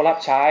มีคนรับ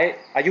ใช้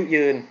อายุ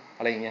ยืนอ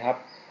ะไรอย่างเงี้ยครับ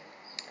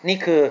นี่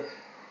คือ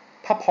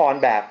พระพร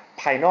แบบ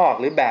ภายนอก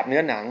หรือแบบเนื้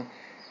อหนัง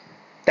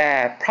แต่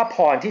พระพ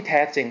รที่แท้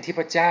จริงที่พ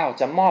ระเจ้า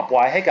จะมอบไ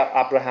ว้ให้กับ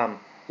อับราฮัม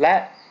และ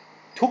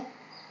ทุก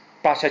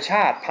ประชาช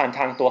าติผ่านท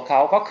างตัวเขา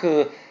ก็คือ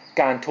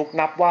การถูก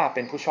นับว่าเ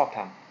ป็นผู้ชอบธร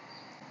รม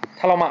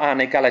ถ้าเรามาอ่าน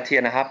ในกาลาเทีย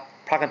นะครับ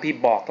พระคัมภีร์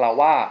บอกเรา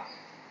ว่า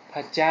พร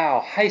ะเจ้า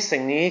ให้สิ่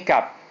งนี้กั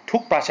บทุ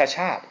กประชาช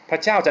าติพระ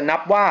เจ้าจะนั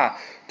บว่า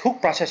ทุก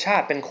ประชาชา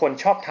ติเป็นคน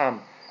ชอบธรรม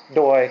โ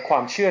ดยควา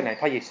มเชื่อใน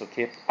พระเยซูค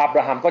ริสต์อับร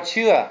าฮัมก็เ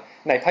ชื่อ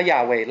ในพระยา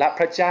เวห์และพ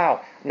ระเจ้า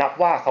นับ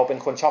ว่าเขาเป็น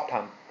คนชอบธร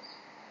รม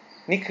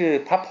นี่คือ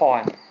พระพ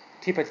ร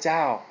ที่พระเจ้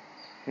า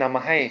นำม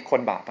าให้ค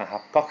นบาปนะครั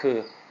บก็คือ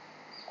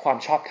ความ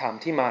ชอบธรรม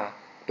ที่มา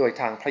โดย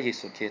ทางพระเย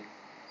ซูคริสต์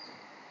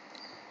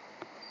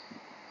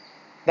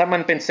และมั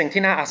นเป็นสิ่ง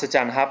ที่น่าอัศจ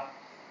รรย์ครับ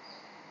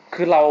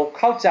คือเรา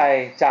เข้าใจ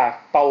จาก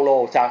เปาโล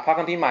จากพระ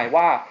คัมภีร์ใหม่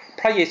ว่า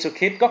พระเยซูค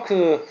ริสต์ก็คื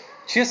อ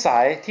เชื้อสา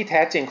ยที่แ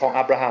ท้จริงของ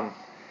อับราฮัม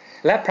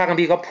และพระคัม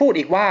ภีร์ก็พูด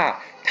อีกว่า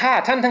ถ้า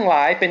ท่านทั้งหล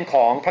ายเป็นข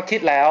องพระคริส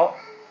ต์แล้ว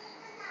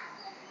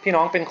พี่น้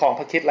องเป็นของ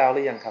พระคริสต์แล้วห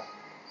รือยังครับ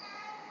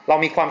เรา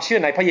มีความเชื่อ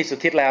ในพระเยซู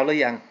คริสต์แล้วหรื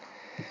อยัง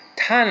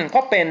ท่าน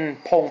ก็เป็น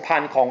พงศ์พั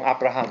นธุ์ของอั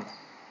บราฮัม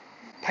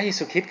พระเย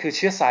ซูคริสต์คือเ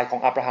ชื้อสายของ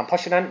อับราฮัมเพรา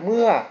ะฉะนั้นเ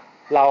มื่อ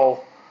เรา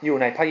อยู่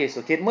ในพระเยซู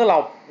คริสต์เมื่อเรา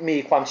มี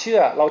ความเชื่อ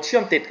เราเชื่อ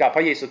มติดกับพ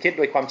ระเยซูคริสต์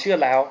โดยความเชื่อ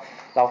แล้ว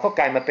เราก็ก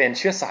ลายมาเป็นเ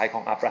ชื้อสายข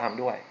องอับราฮัม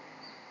ด้วย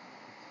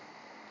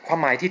ความ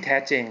หมายที่แท้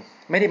จริง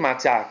ไม่ได้มา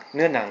จากเ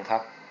นื้อหนังครั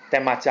บแต่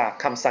มาจาก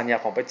คำสัญญา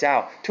ของพระเจ้า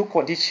ทุกค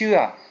นที่เชื่อ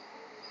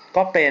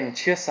ก็เป็น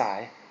เชื้อสาย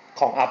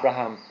ของอับรา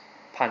ฮัม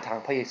ผ่านทาง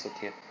พระเยซูค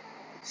ริสต์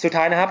สุด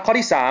ท้ายนะครับข้อ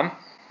ที่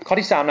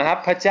3นะครับ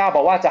พระเจ้าบ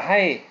อกว่าจะให้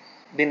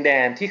ดินแด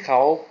นที่เขา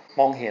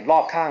มองเห็นรอ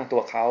บข้างตั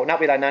วเขาณ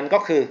เวลานั้นก็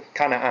คือค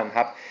านาอันค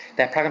รับแ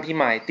ต่พระคัมภีร์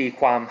ใหม่ตี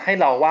ความให้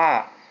เราว่า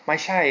ไม่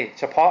ใช่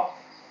เฉพาะ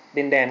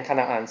ดินแดนคา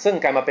นาอันซึ่ง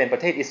กลายมาเป็นปร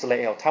ะเทศอิสรา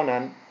เอลเท่านั้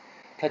น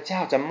พระเจ้า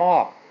จะมอ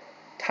บ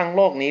ทั้งโ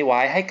ลกนี้ไ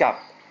ว้ให้กับ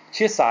เ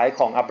ชื้อสาย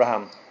ของอับราฮั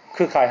ม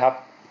คือใครครับ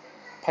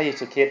พระเย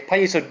ซูคริสต์พระ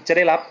เยซูจะไ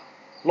ด้รับ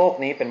โลก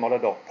นี้เป็นมร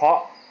ดกเพราะ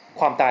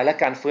ความตายและ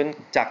การฟื้น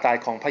จากตาย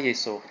ของพระเย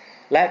ซู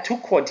และทุก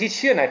คนที่เ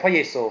ชื่อในพระเย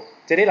ซู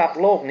จะได้รับ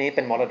โลกนี้เ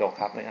ป็นมรดก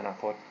ครับในอนา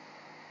คต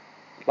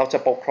เราจะ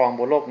ปกครองบ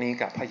นโลกนี้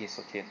กับพระเย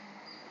ซูคริสต์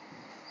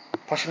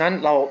เพราะฉะนั้น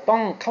เราต้อ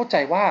งเข้าใจ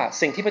ว่า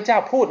สิ่งที่พระเจ้า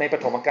พูดในป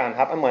ฐมกาล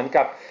ครับเหมือน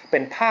กับเป็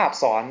นภาพ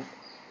สอน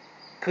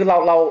คือเร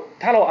า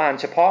ถ้าเราอ่าน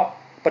เฉพาะ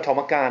ปฐม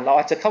กาลเรา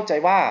อาจจะเข้าใจ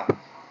ว่า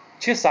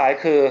เชื้อสาย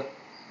คือ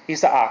อิ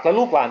สอัคและ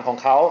ลูกหลานของ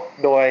เขา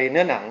โดยเ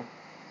นื้อหนัง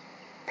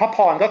พระพ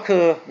รก็คื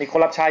อมีคน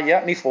รับใช้เยอ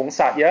ะมีฝูง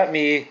สัตว์เยอะ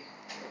มี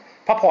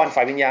พระพรฝ่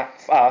ายวิญญาณ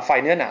ฝ่าย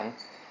เนื้อหนัง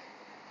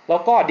แล้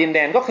วก็ดินแด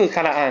นก็คือค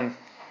านาอัน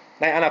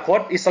ในอนาคต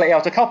อิสราเอล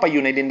จะเข้าไปอ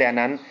ยู่ในดินแดน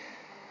นั้น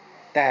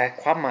แต่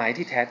ความหมาย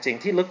ที่แท้จริง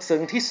ที่ลึกซึ้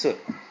งที่สุด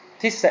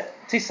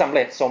ที่สำเ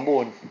ร็จสมบู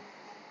รณ์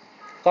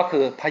ก็คื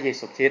อพระเย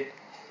ซูคริสต์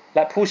แล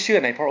ะผู้เชื่อ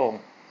ในพระอง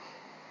ค์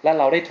และ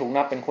เราได้ถูก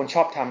นับเป็นคนช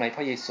อบธรรมในพ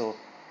ระเยซู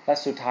และ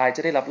สุดท้ายจ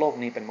ะได้รับโลก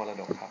นี้เป็นมร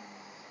ดกครับ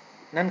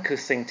นั่นคือ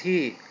สิ่งที่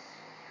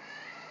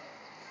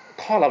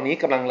ข้อเหล่านี้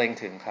กำลังเล็ง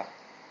ถึงครับ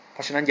เพร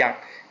าะฉะนั้นอ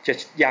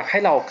ยากให้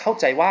เราเข้า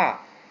ใจว่า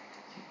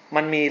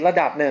มันมีระ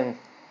ดับหนึ่ง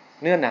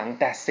เนื้อหนัง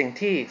แต่สิ่ง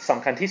ที่ส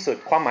ำคัญที่สุด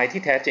ความหมาย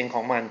ที่แท้จริงข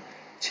องมัน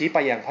ชี้ไป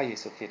ยังพระเย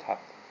ซูคริสต์ครับ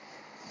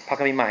พระ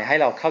คัมภีร์ใหม่ให้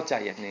เราเข้าใจ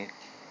อย่างนี้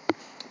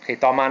โอเค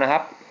ต่อมานะครั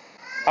บ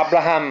อับร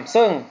าฮัม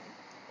ซึ่ง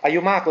อายุ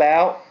มากแล้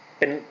ว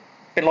เป็น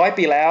100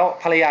 ปีแล้ว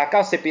ภรรย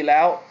า90 ปีแล้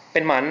วเป็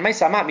นหมันไม่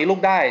สามารถมีลูก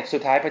ได้สุ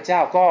ดท้ายพระเจ้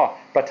าก็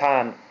ประทา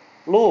น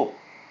ลูก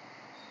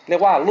เรีย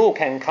กว่าลูก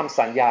แห่งคำ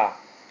สัญญา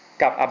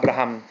กับอับรา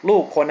ฮัมลู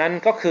กคนนั้น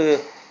ก็คือ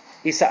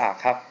อิสอัค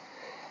ครับ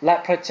และ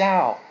พระเจ้า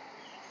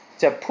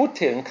จะพูด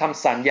ถึงค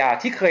ำสัญญา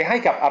ที่เคยให้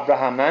กับอับรา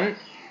ฮัมนั้น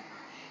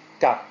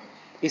กับ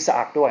อิส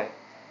อัคด้วย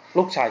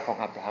ลูกชายของ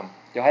อับราฮัม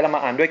เดี๋ยวให้เราม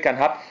าอ่านด้วยกัน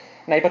ครับ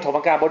ในปฐม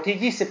กาลบท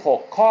ที่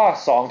26ข้อ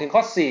2ถึงข้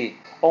อ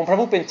4องค์พระ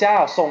ผู้เป็นเจ้า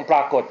ทรงปร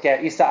ากฏแก่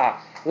อิสอัค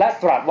และ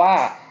ตรัสว่า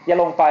อย่า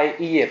ลงไป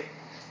อียิปต์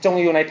จง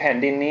อยู่ในแผ่น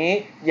ดินนี้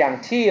อย่าง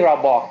ที่เรา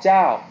บอกเจ้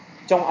า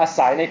จงอา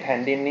ศัยในแผ่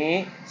นดินนี้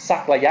สั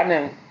กระยะห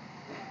นึ่ง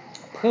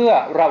เพื่อ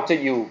เราจะ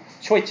อยู่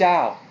ช่วยเจ้า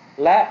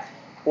และ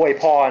อวย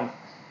พร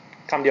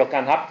คำเดียวกั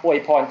นครับอวย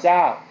พรเจ้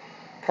า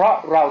เพราะ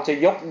เราจะ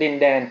ยกดิน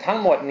แดนทั้ง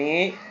หมดนี้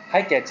ให้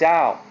แก่เจ้า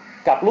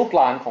กับลูกห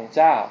ลานของเ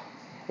จ้า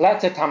และ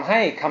จะทำให้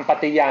คำป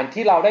ฏิญาณ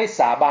ที่เราได้ส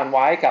าบานไ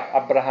ว้กับ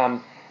อับราฮัม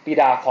บิ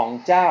ดาของ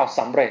เจ้าส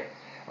ำเร็จ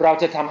เรา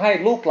จะทำให้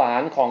ลูกหลา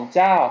นของเ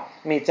จ้า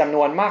มีจำน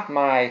วนมาก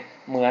มาย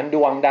เหมือนด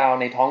วงดาว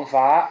ในท้อง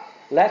ฟ้า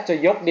และจะ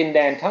ยกดินแด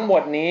นทั้งหม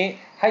ดนี้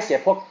ให้แก่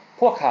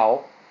พวกเขา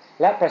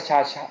และประช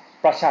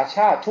าช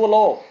าติทั่วโล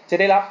กจะ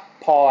ได้รับ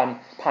พร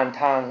ผ่าน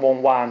ทางวง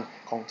วาน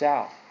ของเจ้า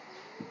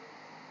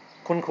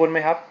คุ้นไหม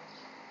ครับ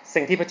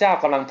สิ่งที่พระเจ้า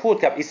กำลังพูด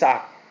กับอิสอัค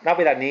ณเ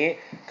วลานี้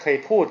เคย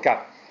พูดกับ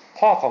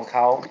พ่อของเข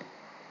า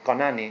ก่อน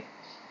หน้านี้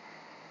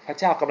พระ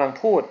เจ้ากำลัง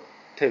พูด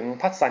ถึง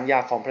พันธสัญญา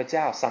ของพระเ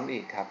จ้าซ้ำ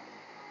อีกครับ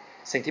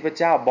สิ่งที่พระ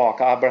เจ้าบอก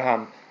กับอับราฮั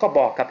มก็บ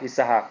อกกับอิส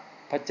อัค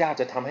พระเจ้า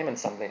จะทำให้มัน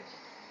สำเร็จ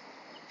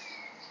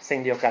สิ่ง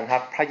เดียวกันครั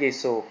บพระเย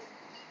ซู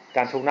ก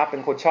ารถูกนับเป็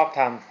นคนชอบธ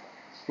รรม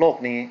โลก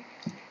นี้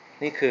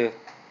นี่คือ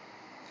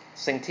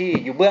สิ่งที่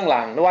อยู่เบื้องห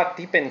ลังหรือว่า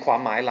ที่เป็นความ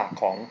หมายหลัก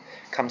ของ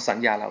คำสัญ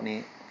ญาเหล่านี้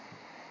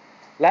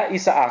และอิ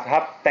สอัคค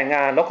รับแต่งง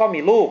านแล้วก็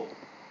มี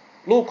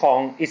ลูกของ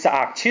อิส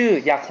อัคชื่อ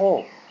ยาโคบ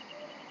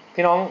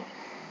พี่น้อง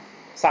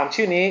3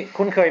ชื่อนี้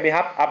คุ้นเคยไหมค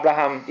รับอับรา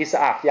ฮัมอิส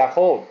อัคยาโค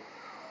บ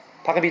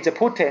พระคัมภีร์จะ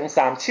พูดถึง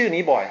3ชื่อ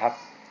นี้บ่อยครับ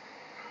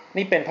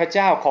นี่เป็นพระเ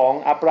จ้าของ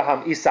อับราฮัม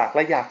อิสอัคแล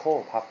ะยาโค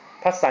บครับ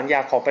พระสัญญา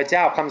ของพระเจ้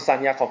าคำสัญ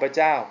ญาของพระเ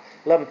จ้า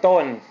เริ่มต้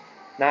น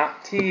นะ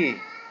ที่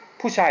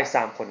ผู้ชาย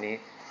3คนนี้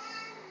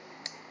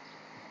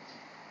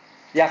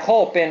ยาโค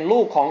บเป็นลู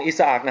กของอิส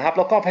อัคนะครับแ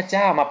ล้วก็พระเ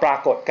จ้ามาปรา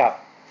กฏกับ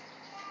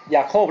ย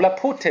าโคบและ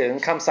พูดถึง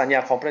คำสัญญา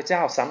ของพระเจ้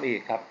าซ้ำอีก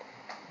ครับ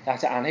อยาก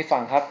จะอ่านให้ฟั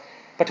งครับ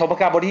ปฐม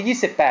กาลบทที่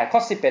28ข้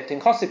อ11ถึง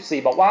ข้อ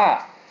14บอกว่า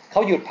เข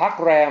าหยุดพัก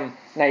แรม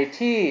ใน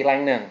ที่แห่ง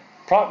หนึ่ง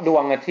เพราะดว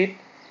งอาทิตย์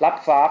ลับ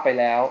ฟ้าไป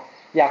แล้ว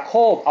ยาโค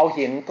บเอา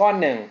หินก้อน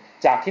หนึ่ง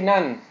จากที่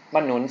นั่นม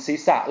าหนุนศีร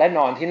ษะและน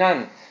อนที่นั่น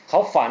เขา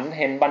ฝันเ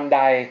ห็นบันได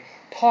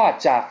ทอด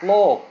จากโล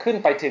กขึ้น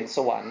ไปถึงส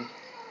วรรค์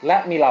และ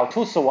มีเหล่า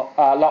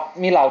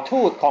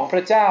ทูตของพร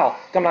ะเจ้า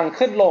กำลัง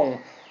ขึ้นลง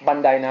บัน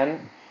ไดนั้น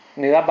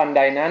เหนือบันได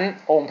นั้น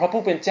องค์พระ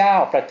ผู้เป็นเจ้า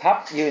ประทับ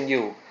ยืนอ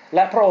ยู่แล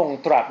ะพระองค์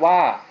ตรัสว่า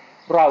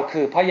เรา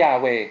คือพระยา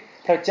เวห์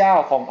พระเจ้า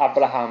ของอับ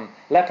ราฮัม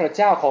และพระเ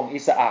จ้าของอิ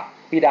สอัค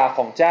บิดาข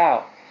องเจ้า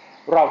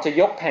เราจะ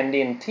ยกแผ่น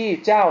ดินที่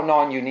เจ้านอ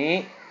นอยู่นี้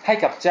ให้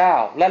กับเจ้า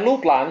และลู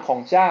กหลานของ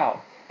เจ้า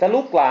แต่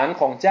ลูกหลาน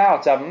ของเจ้า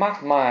จะมาก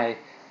มาย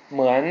เ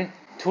หมือน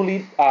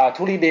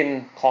ธุลีดิน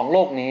ของโล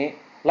กนี้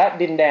และ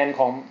ดินแดน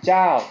ของเ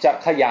จ้าจะ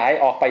ขยาย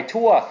ออกไป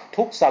ทั่ว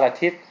ทุกสาร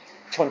ทิศ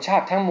ชนชา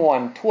ติทั้งมวล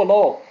ทั่วโล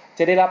กจ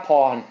ะได้รับพ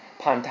ร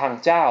ผ่านทาง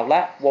เจ้าและ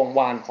วงว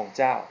านของ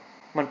เจ้า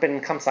มันเป็น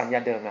คำสัญญ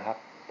าเดิมนะครับ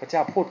พระเจ้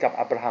าพูดกับ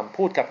อับราฮัม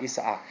พูดกับอิส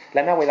อัคแล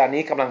ะณเวลา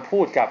นี้กำลังพู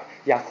ดกับ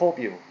ยาโคบ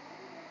อยู่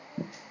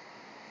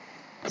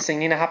สิ่ง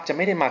นี้นะครับจะไ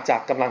ม่ได้มาจา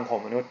กกำลังของ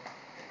มนุษย์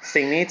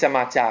สิ่งนี้จะม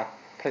าจาก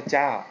พระเ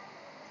จ้า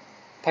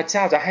พระเจ้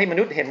าจะให้ม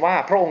นุษย์เห็นว่า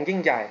พระองค์ยิ่ง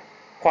ใหญ่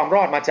ความร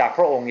อดมาจากพ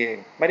ระองค์เอง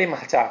ไม่ได้ม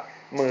าจาก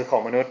มือขอ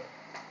งมนุษย์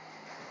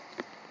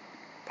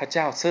พระเ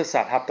จ้าซื่อ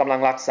สัตย์ครับกำลั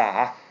งรักษา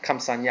ค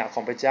ำสัญญาข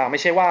องพระเจ้าไม่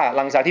ใช่ว่าห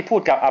ลังจากที่พู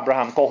ดกับอับรา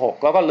ฮัมโกหก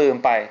แล้วก็ลืม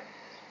ไป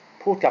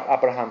พูดกับอั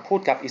บราฮัมพูด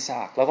กับอิส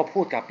อัคแล้วก็พู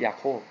ดกับยา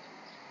โคบ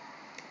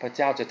พระเ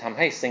จ้าจะทำใ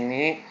ห้สิ่ง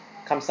นี้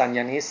คำสัญญ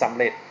านี้สำ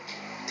เร็จ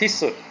ที่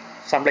สุด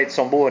สำเร็จส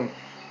มบูรณ์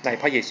ใน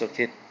พระเยซูค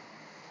ริสต์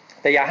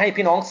แต่อยากให้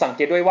พี่น้องสังเ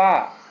กตด้วยว่า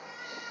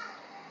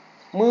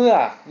เมื่อ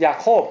ยา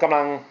โคบกำ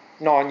ลัง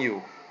นอนอยู่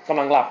กำ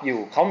ลังหลับอยู่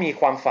เขามี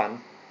ความฝัน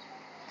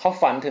เขา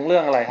ฝันถึงเรื่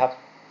องอะไรครับ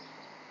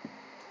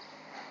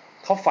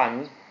เขาฝัน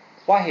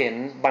ว่าเห็น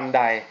บันได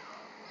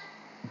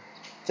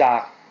จา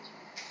ก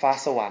ฟ้า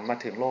สวรรค์มา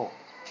ถึงโลก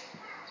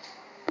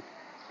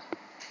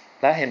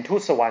และเห็นทู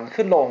ตสวรรค์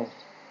ขึ้นลง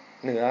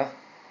เหนือ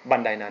บั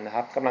นไดนั้นนะค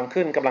รับกำลัง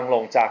ขึ้นกำลังล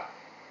งจาก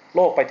โ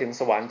ลกไปถึง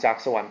สวรรค์จาก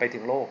สวรรค์ไปถึ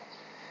งโลก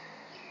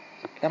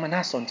แล้วมันน่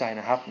าสนใจ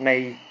นะครับใน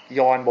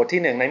ยอห์นบท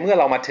ที่1ในเมื่อ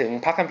เรามาถึง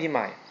พระคัมภีร์ให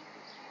ม่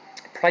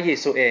พระเย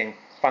ซูเอง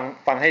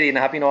ฟังให้ดีน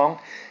ะครับพี่น้อง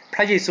พ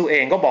ระเยซูเอ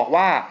งก็บอก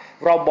ว่า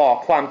เราบอก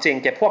ความจริง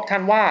แก่พวกท่า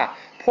นว่า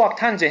พวก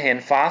ท่านจะเห็น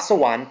ฟ้าส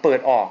วรรค์เปิด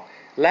ออก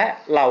และ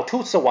เหล่าทู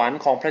ตสวรรค์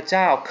ของพระเ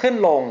จ้าขึ้น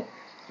ลง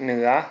เหนื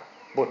อ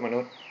บุตรมนุ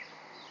ษย์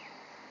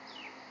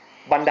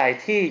บันได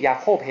ที่ยา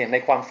โคบเห็นใน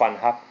ความฝัน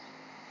ครับ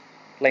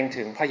เล็ง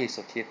ถึงพระเย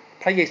ซูคริสต์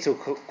พระเยซู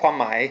คือความ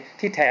หมาย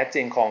ที่แท้จ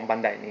ริงของบัน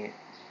ไดนี้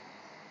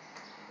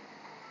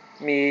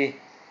มี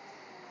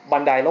บั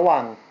นไดระหว่า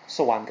งส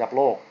วรรค์กับโ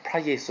ลกพระ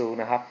เยซู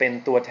นะครับเป็น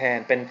ตัวแทน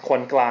เป็นค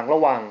นกลางระ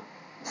หว่าง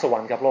สวร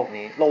รค์กับโลก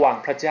นี้ระหว่าง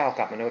พระเจ้า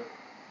กับมนุษย์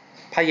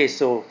พระเย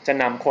ซูจะ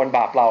นำคนบ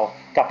าปเรา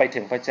กลับไป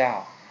ถึงพระเจ้า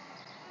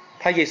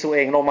พระเยซูเอ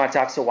งลงมาจ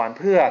ากสวรรค์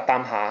เพื่อตา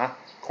มหา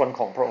คนข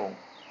องพระองค์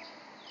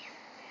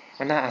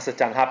มันน่าอัศ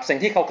จรรย์ครับสิ่ง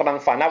ที่เขากำลัง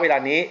ฝันณเวลา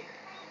นี้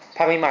พ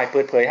ระคัมภีร์ใหม่เ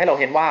ปิดเผยให้เรา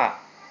เห็นว่า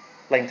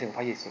เล็งถึงพ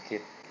ระเยซูคริส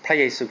ต์พระ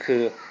เยซูคื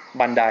อ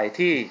บันได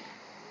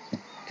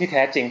ที่แ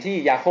ท้จริงที่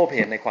ยาโคบเ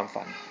ห็นในความ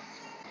ฝัน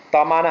ต่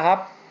อมานะครับ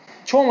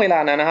ช่วงเวลา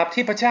นั้นนะครับ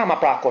ที่พระเจ้ามา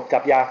ปรากฏกั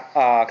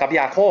บ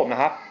ยาโคบน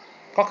ะครับ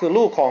ก็คือ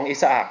ลูกของอิ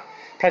สอัค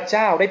พระเ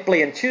จ้าได้เป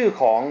ลี่ยนชื่อ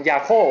ของยา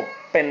โคบ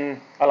เป็น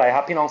อะไรค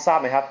รับพี่น้องทราบ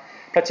ไหมครับ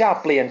พระเจ้า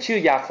เปลี่ยนชื่อ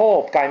ยาโคบ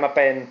กลายมาเ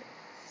ป็น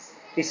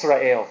อิสรา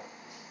เอล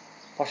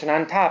เพราะฉะนั้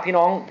นถ้าพี่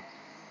น้อง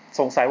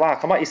สงสัยว่า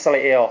คำว่าอิสรา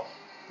เอล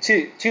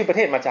ชื่อประเ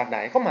ทศมาจากไหน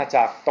ก็มาจ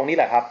ากตรงนี้แ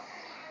หละครับ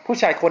ผู้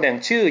ชายคนหนึ่ง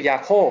ชื่อยา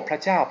โคบพระ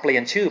เจ้าเปลี่ย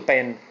นชื่อเป็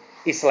น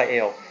อิสราเ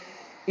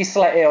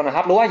อลนะค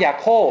รับหรือว่ายา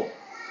โคบ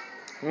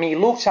มี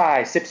ลูกชาย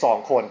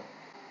12คน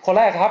คน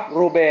แรกครับ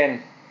รูเบน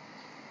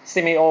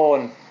ซิมิโอน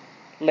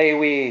เล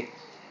วี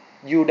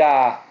ยูดา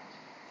ห์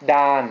ด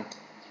าน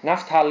นั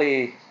ฟทาลี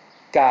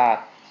กาด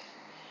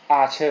อ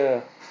าเชอ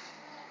ร์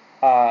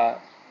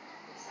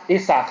อิ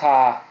สาคา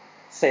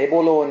เซบู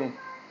ลูน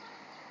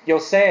โย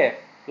เซฟ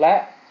และ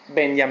เบ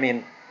นยามิน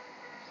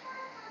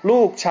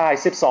ลูกชาย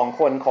12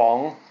คนของ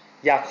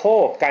ยาโค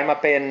บกลายมา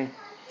เป็น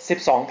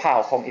12เผ่า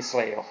ของอิสร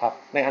าเอลครับ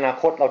ในอนา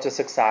คตเราจะ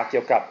ศึกษาเกี่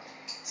ยวกับ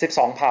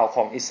12เผ่าข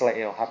องอิสราเอ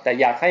ลครับแต่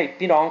อยากให้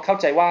พี่น้องเข้า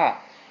ใจว่า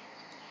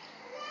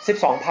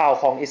12เผ่า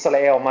ของอิสรา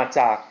เอลมา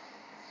จาก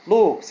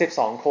ลูก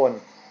12คน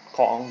ข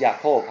องยา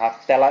โคบครับ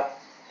แต่ละ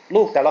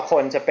ลูกแต่ละค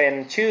นจะเป็น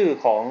ชื่อ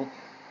ของ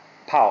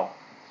เผ่า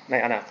ใน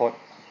อนาคต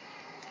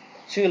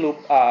ชื่อ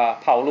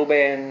เผ่ารูเบ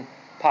น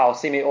เผ่า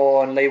ซิมิโอ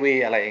นเลวี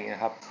อะไรอย่างเงี้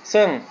ยครับ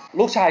ซึ่ง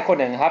ลูกชายคน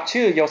หนึ่งครับ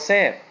ชื่อโยเซ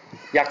ฟ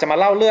อยากจะมา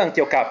เล่าเรื่องเ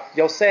กี่ยวกับโ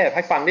ยเซฟใ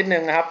ห้ฟังนิดนึ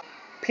งนะครับ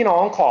พี่น้อ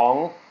งของ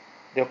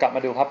เดี๋ยวกลับม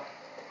าดูครับ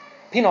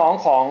พี่น้อง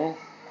ของ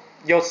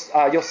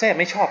โยเซฟ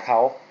ไม่ชอบเขา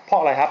เพราะ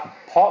อะไรครับ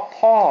เพราะ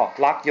พ่อ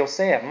รักโยเซ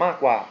ฟมาก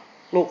กว่า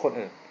ลูกคน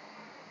อื่น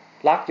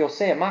รักโยเ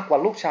ซฟมากกว่า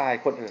ลูกชาย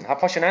คนอื่นครับ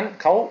เพราะฉะนั้น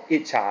เขาอิ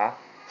จฉา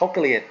เขาเก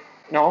ลียด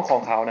น้องขอ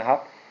งเขานะครับ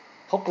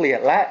เขาเกลียด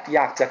และอย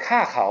ากจะฆ่า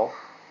เขา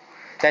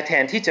แต่แท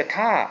นที่จะ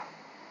ฆ่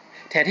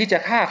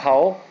าเข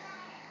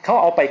า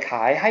เอาไปข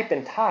ายให้เป็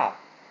นทาส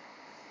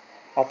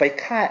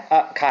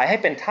ขายให้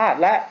เป็นทาส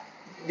และ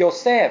โย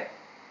เซฟ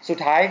สุด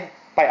ท้าย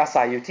ไปอา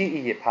ศัยอยู่ที่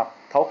อียิปต์ครับ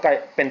เขา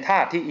เป็นทา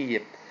สที่อียิ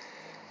ปต์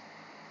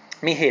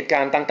มีเหตุกา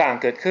รณ์ต่าง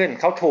ๆเกิดขึ้น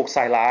เขาถูกใ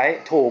ส่ร้าย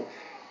ถูก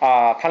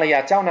ภรรยา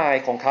เจ้านาย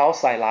ของเขา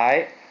ใส่ร้าย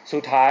สุ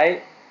ดท้าย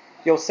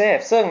โยเซฟ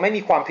ซึ่งไม่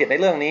มีความผิดใน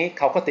เรื่องนี้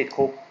เขาก็ติด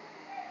คุก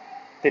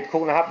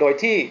นะครับโดย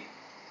ที่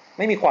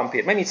ไม่มีความผิ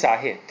ดไม่มีสา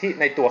เหตุที่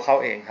ในตัวเขา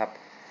เองครับ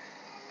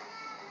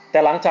แต่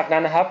หลังจากนั้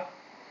นนะครับ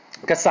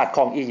กษัตริย์ข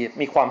องอียิปต์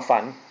มีความฝั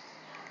น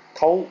เ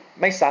ขา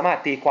ไม่สามารถ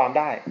ตีความ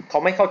ได้เขา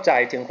ไม่เข้าใจ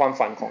ถึงความ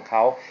ฝันของเข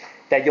า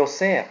แต่โยเ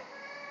ซฟ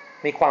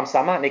มีความส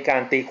ามารถในกา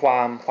รตีคว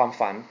าม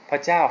ฝันพร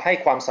ะเจ้าให้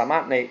ความสามา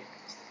รถใน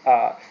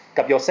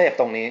กับโยเซฟ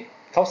ตรงนี้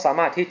เขาสา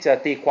มารถที่จะ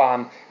ตีค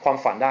วาม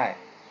ฝันได้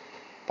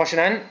เพราะฉะ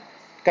นั้น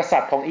กษั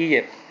ตริย์ของอียิ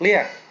ปต์เรีย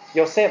กโย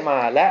เซฟมา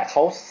และเข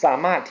าสา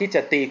มารถที่จ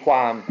ะตีคว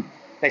าม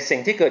ในสิ่ง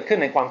ที่เกิดขึ้น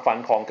ในความฝัน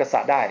ของกษั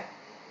ตริย์ได้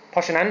เพร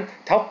าะฉะนั้น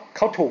เ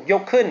ขาถูกย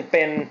กขึ้นเ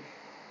ป็น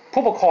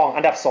ผู้ปกครอง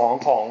อันดับ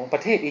2ของปร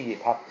ะเทศอียิป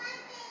ต์ครับ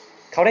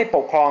เขาได้ป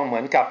กครองเหมื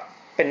อนกับ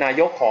เป็นนา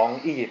ยกของ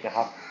อียิปต์นะค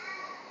รับ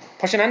เ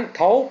พราะฉะนั้นเ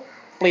ขา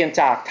เปลี่ยน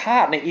จากทา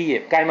สในอียิป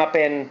ต์กลายมาเ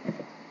ป็น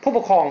ผู้ป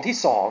กครองที่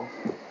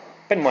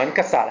2เป็นเหมือนก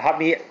ษัตริย์ครับ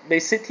มี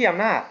สิทธิอ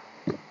ำนาจ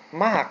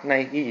มากใน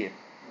อียิปต์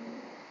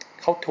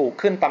เขาถูก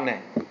ขึ้นตำแหน่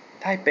ง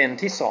ให้เป็น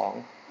ที่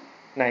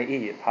2ในอี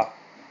ยิปต์ครับ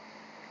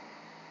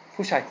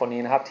ผู้ชายคน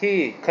นี้นะครับที่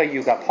เคยอ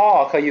ยู่กับพ่อ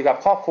เคยอยู่กับ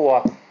ครอบครัว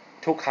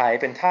ถูกขาย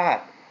เป็นทาส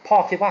พ่อ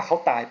คิดว่าเขา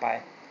ตายไป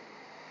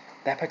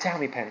แต่พระเจ้า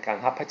มีแผนการ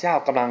ครับพระเจ้า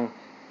กำลัง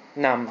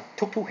นำ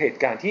ทุกๆเหตุ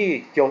การณ์ที่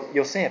โย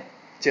เซฟ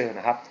เจอน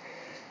ะครับ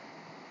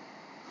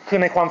คือ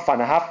ในความฝัน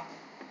นะครับ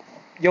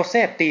โยเซ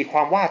ฟตีคว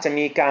ามว่าจะ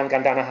มีการกั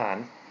นดารอาหาร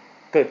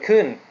เกิด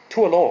ขึ้น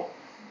ทั่วโลก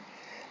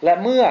และ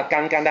เมื่อกา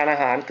รกันดารอา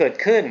หารเกิด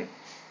ขึ้น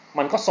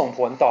มันก็ส่งผ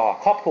ลต่อ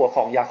ครอบครัวข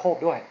องยาโคบ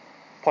ด้วย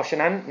เพราะฉะ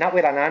นั้นณเว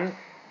ลานั้น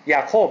ย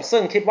าโคบ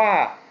ซึ่งคิดว่า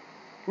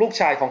ลูก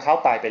ชายของเขา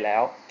ตายไปแล้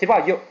วคิดว่า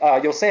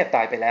โยเซฟต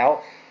ายไปแล้ว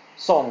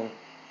ส่ง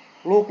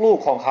ลูก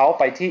ของเขา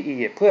ไปที่อี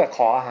ยิปต์เพื่อข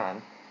ออาหาร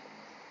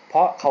เพร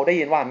าะเขาได้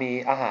ยินว่ามี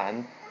อาหาร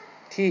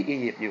ที่อี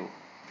ยิปต์อยู่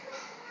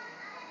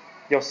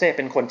โยเซฟเ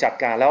ป็นคนจัด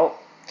การแล้ว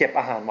เก็บ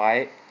อาหารไว้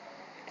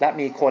และ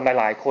มีคน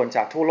หลายๆคนจ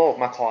ากทั่วโลก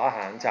มาขออาห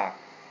ารจาก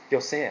โย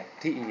เซฟ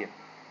ที่อียิปต์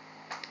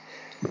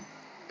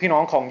พี่น้อ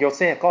งของโยเ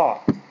ซฟก็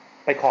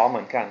ไปขอเห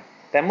มือนกัน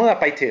แต่เมื่อ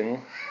ไปถึง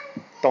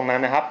ตรงนั้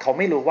นนะครับเขา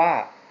ไม่รู้ว่า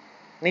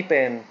นี่เ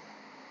ป็น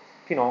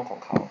พี่น้องของ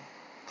เขา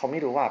เขาไม่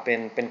รู้ว่าเ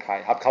ป็นใคร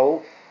ครับเขา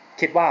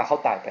คิดว่าเขา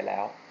ตายไปแล้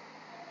ว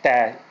แต่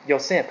โย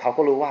เซฟเขา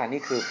ก็รู้ว่า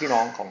นี่คือพี่น้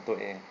องของตัว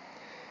เอง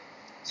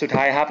สุด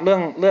ท้ายครับเ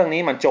รื่อง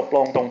นี้มันจบล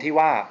งตรงที่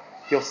ว่า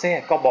โยเซฟ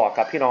ก็บอก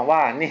กับพี่น้องว่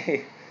านี่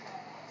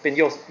เป็น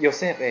โย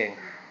เซฟเอง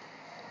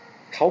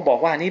เขาบอก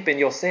ว่านี่เป็น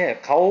โยเซฟ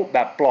เขาแบ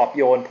บปลอบ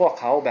โยนพวก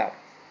เขาแบบ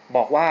บ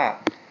อกว่า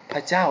พร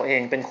ะเจ้าเอ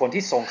งเป็นคน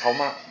ที่ส่งเขา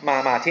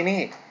มาที่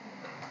นี่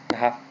น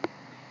ะครับ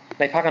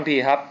ในพระคัมภี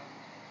ร์ครับ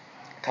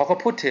เขาก็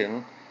พูดถึง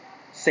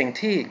สิ่ง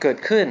ที่เกิด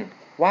ขึ้น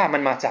ว่ามั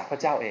นมาจากพระ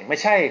เจ้าเองไม่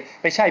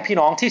ใช่พี่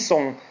น้องที่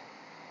ส่ง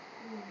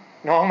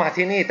น้องมา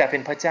ที่นี่แต่เป็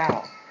นพระเจ้า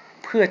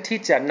เพื่อที่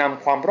จะน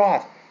ำความรอด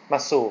มา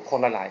สู่คน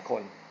หลายค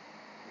น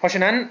เพราะฉ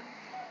ะนั้น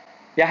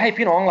อย่าให้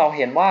พี่น้องเราเ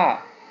ห็นว่า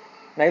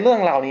ในเรื่อ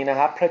งเหล่านี้นะ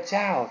ครับพระเ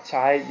จ้าใ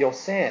ช้โย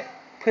เซฟ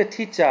เพื่อ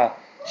ที่จะ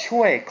ช่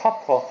วยครอบ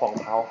ครัวของ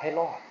เขาให้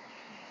รอด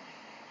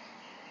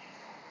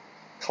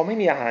เขาไม่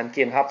มีอาหาร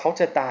กินครับเขา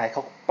จะตายเข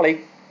าก็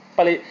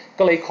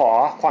เลยขอ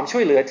ความช่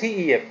วยเหลือที่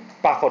อียิปต์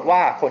ปรากฏว่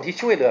าคนที่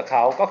ช่วยเหลือเข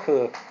าก็คือ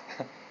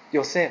โย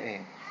เซฟเอ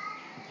ง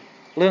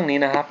เรื่องนี้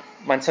นะครับ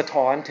มันสะ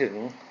ท้อนถึง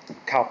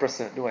ข่าวประเส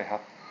ริฐด้วยครั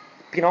บ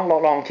พี่น้อง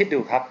ลองคิดดู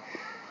ครับ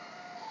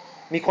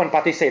มีคนป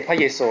ฏิเสธพระ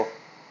เยซู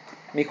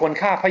มีคน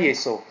ฆ่าพระเย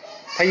ซู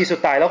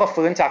ตายแล้วก็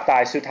ฟื้นจากตา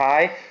ยสุดท้า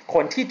ยค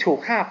นที่ถูก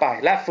ฆ่าไป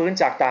และฟื้น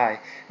จากตาย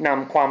น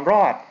ำความร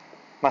อด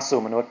มา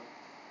สู่มนุษย์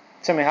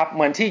ใช่ไหมครับเห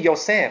มือนที่โย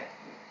เซฟ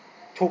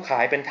ถูกขา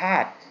ยเป็นทา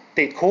ส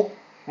ติดคุก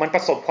มันป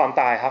ระสบความ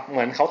ตายครับเห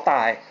มือนเขาต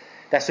าย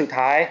แต่สุด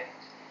ท้าย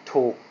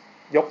ถูก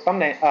ยกตำแ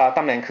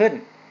หน่งขึ้น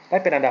ได้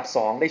เป็นอันดับ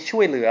2ได้ช่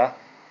วยเหลือ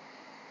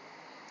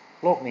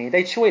โลกนี้ไ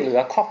ด้ช่วยเหลือ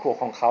ครอบครัว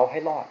ของเขาให้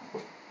รอด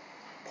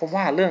ผม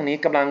ว่าเรื่องนี้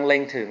กำลังเล็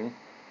งถึง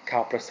ข่า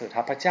วประเสริฐค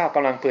รับพระเจ้าก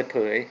ำลังเปิดเผ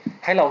ย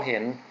ให้เราเห็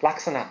นลัก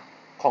ษณะ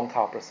ของข่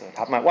าวประเสริฐ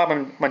ครับว่า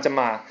มันจะ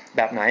มาแ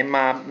บบไหนม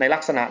าในลั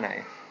กษณะไหน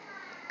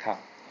ครับ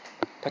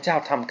พระเจ้า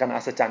ทำการ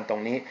อัศจรรย์ตร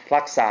งนี้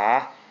รักษา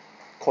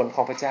คนข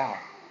องพระเจ้า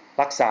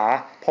รักษา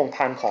พงศ์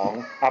พันธุ์ของ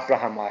อับรา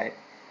ฮัมไว้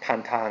ผ่าน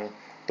ทาง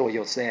ตัวโย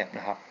เซฟน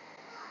ะครับ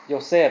โย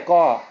เซฟ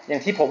ก็อย่า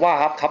งที่ผมว่า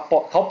ครับเข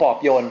าปลอบ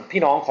โยน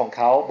พี่น้องของเ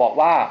ขาบอก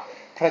ว่า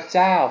พระเ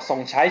จ้าทรง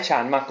ใช้ฉั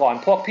นมาก่อน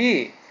พวกพี่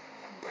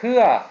เพื่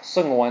อส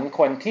งวน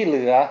คนที่เห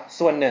ลือ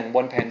ส่วนหนึ่งบ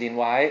นแผ่นดิน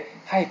ไว้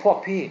ให้พวก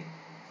พี่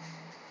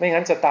ไม่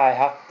งั้นจะตาย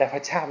ครับแต่พร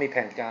ะเจ้ามีแผ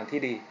นการที่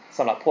ดีส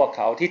ำหรับพวกเ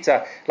ขาที่จะ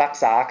รัก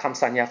ษาค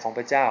ำสัญญาของพ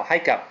ระเจ้าให้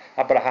กับ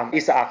อับราฮัมอิ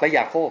สอัคและย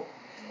าโคบ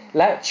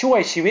และช่วย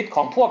ชีวิตข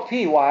องพวก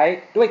พี่ไว้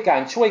ด้วยกา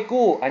รช่วย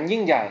กู้อัน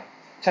ยิ่งใหญ่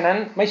ฉะนั้น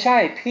ไม่ใช่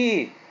พี่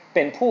เ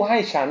ป็นผู้ให้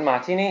ฉันมา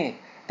ที่นี่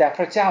แต่พ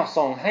ระเจ้าท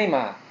รงให้ม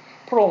า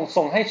พระองค์ท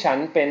รงให้ฉัน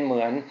เป็นเห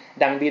มือน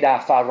ดังบิดา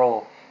ฟาโร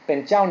ห์เป็น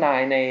เจ้านา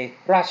ยใน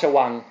ราช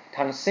วัง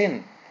ทั้งสิ้น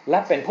และ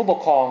เป็นผู้ปก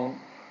ครอง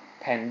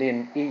แผ่นดิน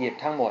อียิป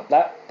ต์ทั้งหมดแล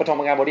ะปฐ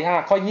มกาลบทที่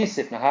5ข้อ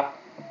20นะครับ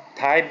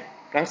ท้าย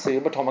หนังสือ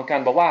ปฐมกาล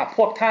บอกว่าพ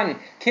วกท่าน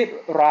คิด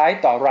ร้าย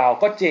ต่อเรา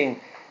ก็จริง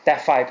แต่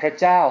ฝ่ายพระ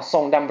เจ้าทร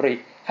งดำริ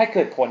ให้เ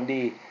กิดผล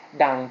ดี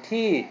ดัง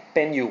ที่เ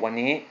ป็นอยู่วัน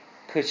นี้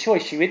คือช่วย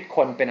ชีวิตค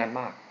นเป็นอัน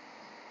มาก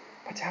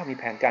พระเจ้ามี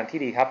แผนการที่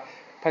ดีครับ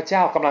พระเจ้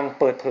ากำลัง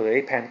เปิดเผย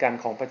แผนการ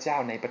ของพระเจ้า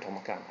ในปฐม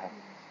กาลครับ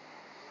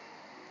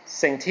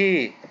สิ่งที่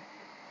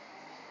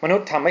มนุษ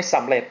ย์ทำไม่ส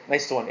ำเร็จใน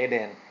สวนเอเด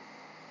น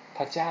พ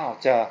ระเจ้า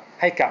จะ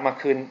ให้กลับมา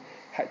คืน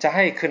จะใ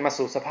ห้คืนมา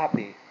สู่สภาพ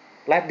ดี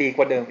และดีก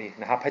ว่าเดิมอีก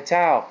นะครับพระเ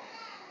จ้า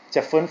จ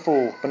ะฟื้นฟู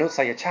มนุษ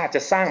ยชาติจ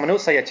ะสร้างมนุ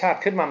ษยชาติ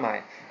ขึ้นมาใหม่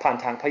ผ่าน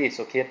ทางพระเย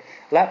ซูคริสต์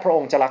และพระอ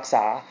งค์จะรักษ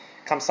า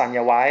คำสัญญ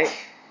าไว้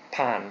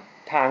ผ่าน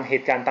ทางเห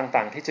ตุการณ์ต่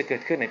างๆที่จะเกิ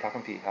ดขึ้นในพระคั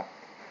มภีร์ครับ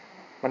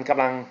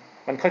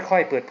มันค่อ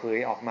ยๆเปิดเผย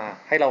ออกมา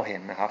ให้เราเห็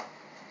นนะครับ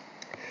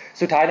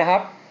สุดท้ายนะครั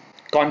บ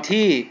ก่อน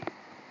ที่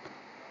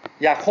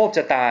ยาโคบจ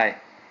ะตาย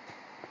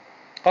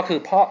ก็คือ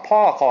พ่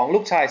อของลู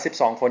กชาย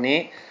12คนนี้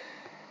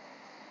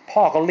พ่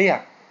อเขาเรียก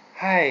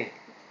ให้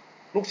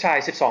ลูกชาย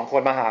12ค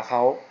นมาหาเข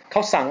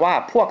าสั่งว่า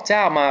พวกเจ้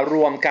ามาร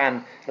วมกัน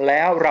แ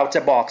ล้วเราจ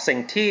ะบอกสิ่ง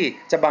ที่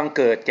จะบังเ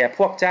กิดแก่พ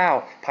วกเจ้า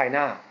ภายห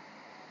น้า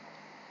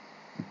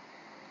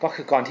ก็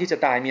คือก่อนที่จะ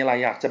ตายมีอะไร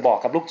อยากจะบอก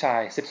กับลูกชา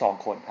ย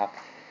12คนครับ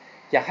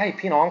อยากให้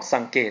พี่น้อง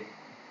สังเกต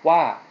ว่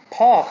า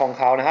พ่อของ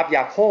เขานะครับย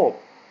าโคบ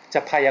จ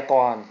ะพยาก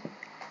รณ์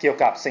เกี่ยว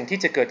กับสิ่งที่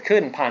จะเกิดขึ้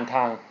นผ่านท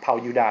างเผ่า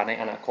ยูดาห์ใน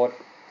อนาคต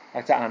อย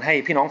ากจะอ่านให้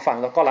พี่น้องฟัง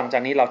แล้วก็หลังจา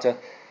กนี้เราจะ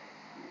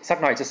สัก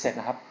หน่อยจะเสร็จ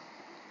นะครับ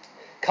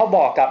เขาบ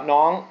อกกับ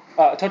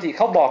เ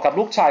ขาบอกกับ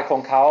ลูกชายขอ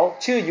งเขา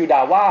ชื่อยูด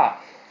าห์ว่า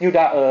ยูด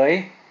าห์เอ๋ย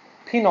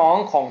พี่น้อง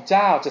ของเ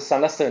จ้าจะสร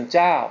รเสริญเ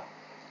จ้า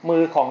มื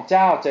อของเ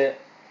จ้า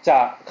จะ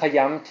ข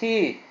ย้ำที่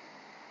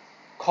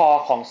คอ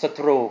ของศัต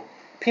รู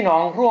พี่น้อ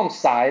งร่วม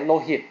สายโล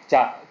หิตจ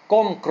ะ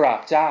ก้มกรา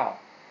บเจ้า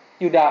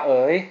ยูดาห์เ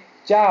อ๋ย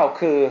เจ้า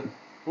คือ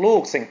ลู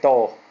กสิงโต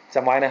จ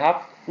ำไว้นะครับ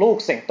ลูก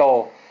สิงโต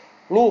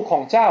ลูกขอ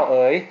งเจ้าเ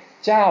อ๋ย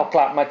เจ้าก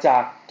ลับมาจา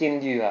กกิน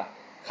เหยื่อ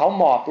เขา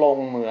หมอบลง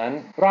เหมือน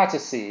ราช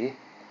สีห์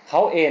เข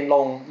าเอนล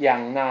งอย่า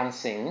งนาง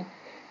สิงห์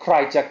ใคร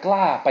จะก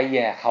ล้าไปแ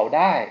ย่เขาไ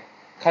ด้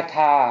คาถ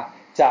า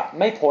จะ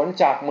ไม่พ้น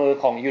จากมือ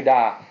ของยูด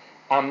าห์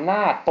อำน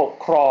าจปก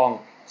ครอง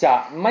จะ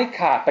ไม่ข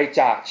าดไป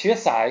จากเชื้อ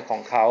สายขอ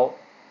งเขา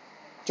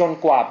จน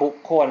กว่าบุค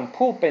คล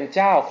ผู้เป็นเ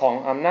จ้าของ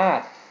อำนาจ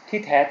ที่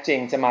แท้จริง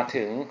จะมา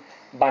ถึง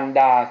บรร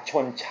ดาช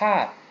นชา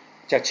ติ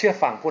จะเชื่อ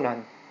ฟังผู้นั้น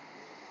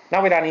ณ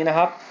เวลานี้นะค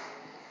รับ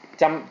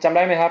จำไ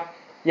ด้ไหมครับ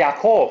ยา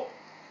โคบ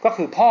ก็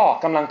คือพ่อ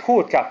กำลังพู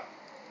ดกับ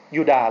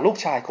ยูดาห์ลูก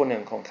ชายคนห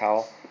นึ่งของเขา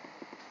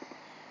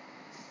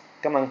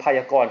กำลังพย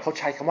ากรณ์เขา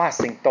ใช้คำว่า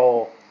สิงโต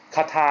ค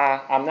าถา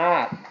อำนา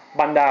จ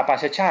บรรดาประ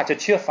ชาชาติจะ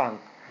เชื่อฟัง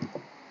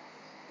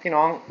พี่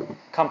น้อง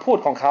คำพูด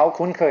ของเขา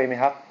คุ้นเคยไหม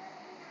ครับ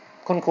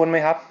คุ้นไหม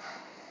ครับ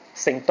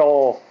สิงโต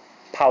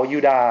เผ่ายู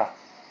ดาห์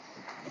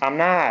อ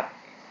ำนาจ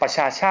ประช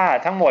าชาติ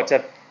ทั้งหมด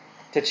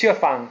จะเชื่อ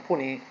ฟังผู้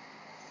นี้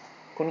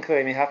คุ้นเค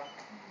ยไหมครับ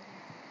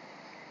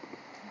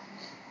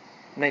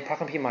ในพระ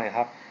คัมภีร์ใหม่ค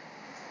รับ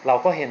เรา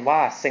ก็เห็นว่า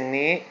สิ่ง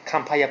นี้ค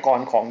ำพยากร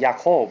ณ์ของยา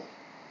โคบ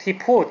ที่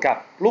พูดกับ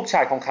ลูกช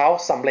ายของเขา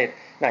สำเร็จ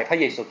ในพระ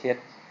เยซูคริส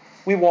ต์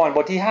วิวรณ์บ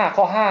ทที่5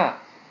ข้อ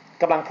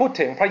5กำลังพูด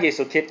ถึงพระเย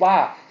ซูคริสต์ว่า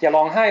อย่า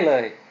ร้องไห้เล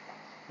ย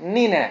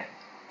นี่แน่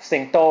สิ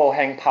งโตแ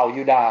ห่งเผ่า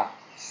ยูดาห์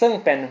ซึ่ง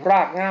เป็นร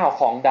ากเหง้า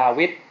ของดา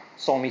วิด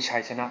ทรงมีชั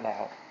ยชนะแล้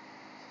ว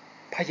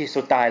พระเยซู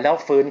ตายแล้ว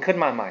ฟื้นขึ้น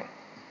มาใหม่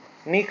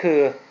นี่คือ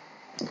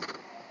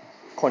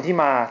คนที่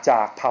มาจ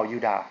ากเผ่ายู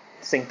ดาห์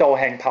สิงโต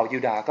แห่งเผ่ายู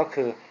ดาห์ก็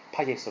คือพ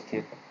ระเยซูคริ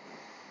สต์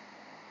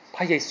พ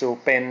ระเยซู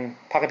เป็น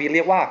พระคัมภีร์เ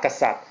รียกว่าก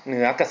ษัตริย์เห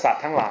นือกษัตริ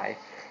ย์ทั้งหลาย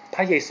พ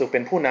ระเยซูเป็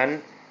นผู้นั้น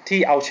ที่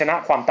เอาชนะ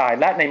ความตาย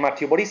และในมัท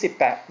ธิวบท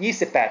ที่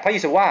28พระเย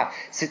ซูว่า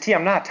สิทธิ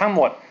อำนาจทั้งห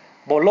มด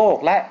บนโลก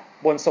และ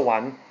บนสวร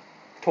รค์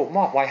ถูกม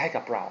อบไว้ให้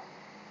กับเรา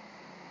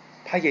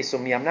พระเยซู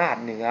มีอำนาจ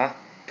เหนือ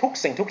ทุก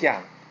สิ่งทุกอย่า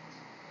ง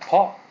เพร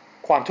าะ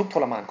ความทุกข์ท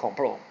รมานของพ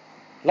ระองค์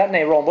และใน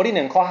โรมบท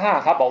ที่1ข้อ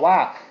5ครับบอกว่า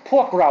พ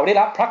วกเราได้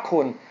รับพระ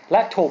คุณแล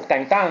ะถูกแต่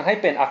งตั้งให้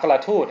เป็นอัคร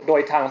ทูตโด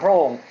ยทางพระอ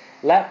งค์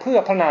และเพื่อ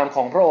พระนามข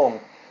องพระองค์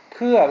เ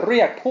พื่อเรี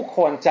ยกผู้ค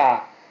นจาก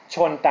ช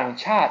นต่าง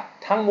ชาติ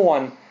ทั้งมว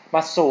ลม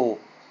าสู่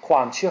คว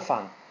ามเชื่อฟั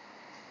ง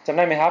จำไ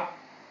ด้ไหมครับ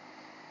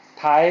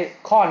ท้าย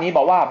ข้อนี้บ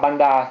อกว่าบรร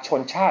ดาช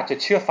นชาติจะ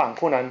เชื่อฟัง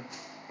ผู้นั้น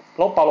แ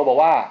ล้วเปาโลบอก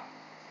ว่า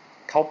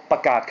เขาปร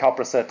ะกาศข่าวป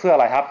ระเสริฐเพื่ออะ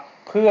ไรครับ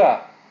เพื่อ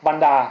บรร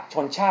ดาช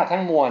นชาติทั้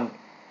งมวล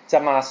จะ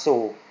มา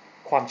สู่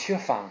ความเชื่อ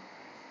ฟัง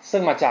ซึ่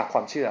งมาจากคว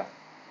ามเชื่อ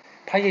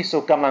พระเยซู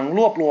กำลังร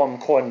วบรวม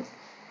คน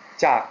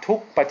จากทุก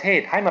ประเทศ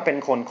ให้มาเป็น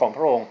คนของพ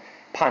ระองค์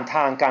ผ่านท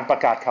างการประ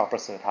กาศข่าวปร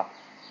ะเสริฐครับ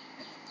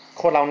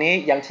คนเหล่านี้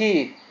อย่างที่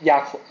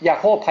ยา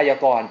โคบพยา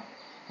กรณ์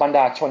บรรด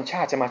าชนช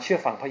าติจะมาเชื่อ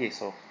ฟังพระเย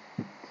ซู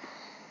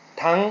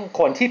ทั้ง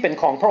คนที่เป็น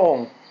ของพระอง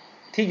ค์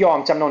ที่ยอม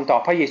จำนนต่อ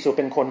พระเยซูเ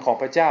ป็นคนของ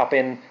พระเจ้า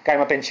กลาย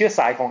มาเป็นเชื้อส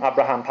ายของอับ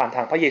ราฮัมผ่านท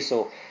างพระเยซู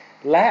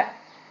และ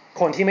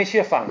คนที่ไม่เ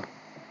ชื่อฟัง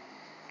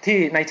ที่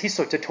ในที่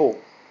สุดจะถูก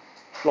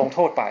ลงโท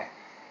ษไป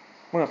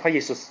เมื่อพระเย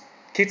ซู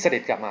คริสต์เสด็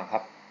จกลับมาครั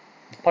บ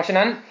เพราะฉะ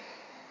นั้น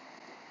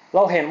เร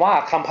าเห็นว่า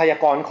คำพยา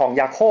กรณ์ของ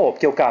ยาโคบ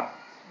เกี่ยวกับ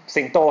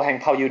สิงโตแห่ง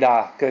เผ่ายูดา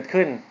ห์เกิด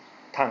ขึ้น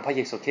ทางพระเ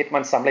ยซูคริสต์มั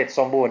นสำเร็จส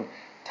มบูรณ์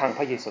ทางพ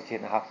ระเยซูคริส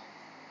ต์นะครับ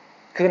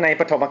คือใน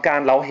ปฐมกาล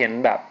เราเห็น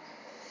แบบ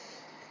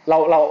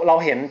เรา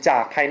เห็นจา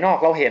กภายนอก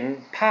เราเห็น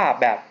ภาพ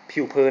แบบผิ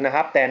วเผินนะค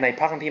รับแต่ในพ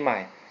ระคัมภีร์ใหม่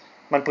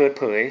มันเปิด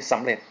เผยส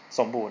ำเร็จส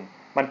มบูรณ์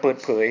มันเปิด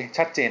เผย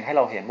ชัดเจนให้เ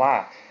ราเห็นว่า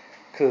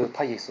คือพ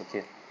ระเยซูค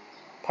ริสต์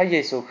พระเย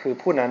ซูคือ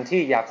ผู้นั้น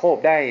ที่ยาโคบ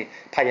ได้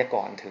พยาก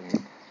รณ์ถึง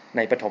ใน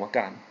ปฐมก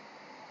าล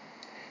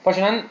เพราะฉ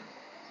ะนั้น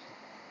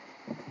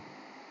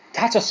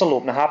ถ้าจะสรุ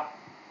ปนะครับ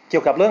เกี่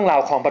ยวกับเรื่องรา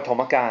วของปฐ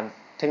มกาล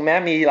ถึงแม้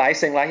มีหลาย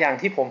สิ่งหลายอย่าง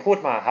ที่ผมพูด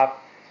มาครับ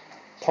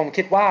ผม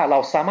คิดว่าเรา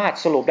สามารถ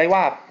สรุปได้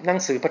ว่าหนัง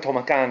สือปฐม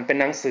กาลเป็น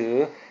หนังสือ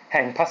แ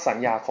ห่งพันธสัญ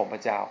ญาของพร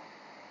ะเจ้า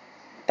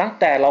ตั้ง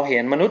แต่เราเห็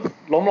นมนุษย์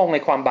ล้มลงใน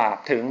ความบาป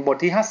ถึงบท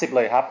ที่50เ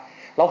ลยครับ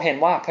เราเห็น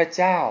ว่าพระ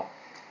เจ้า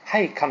ใ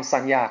ห้คำสั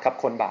ญญากับ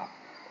คนบาป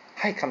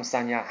ให้คำสั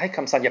ญญา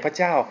พระ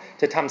เจ้า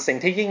จะทำสิ่ง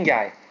ที่ยิ่งให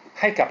ญ่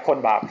ให้กับคน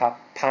บาปครับ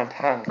ผ่าน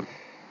ทาง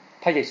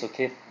พระเยซูค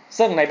ริสต์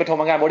ซึ่งในปฐ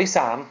มกาลบทที่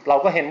3เรา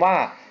ก็เห็นว่า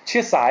เชื้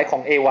อสายขอ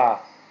งเอวา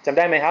จำไ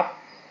ด้ไหมครับ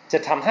จะ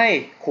ทำให้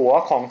หัว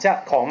ข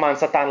องมาร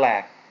ซาตานแหล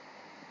ก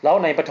แล้ว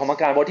ในปฐม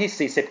กาลบท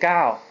ที่49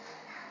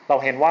เรา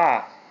เห็นว่า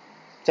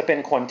จะเป็น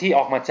คนที่อ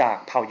อกมาจาก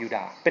เผ่ายูด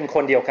าห์เป็นค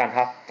นเดียวกันค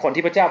รับคน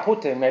ที่พระเจ้าพูด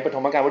ถึงในปฐ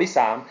มกาลบทที่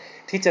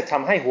3ที่จะท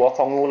ำให้หัวข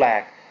องงูแหล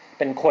ก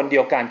เป็นคนเดี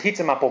ยวกันที่จ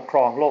ะมาปกคร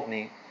องโลก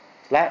นี้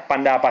และบร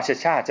รดาประชา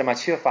ชาติจะมา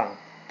เชื่อฟัง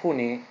ผู้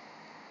นี้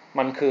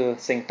มันคือ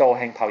สิงโต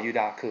แห่งเผ่ายู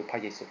ดาห์คือพระ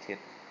เยซูคริส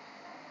ต์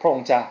พระอง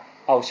ค์จะ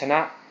เอาชนะ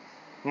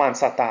มาร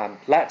ซาตาน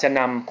และจะ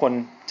นำคน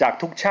จาก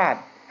ทุกชาติ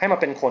ให้มา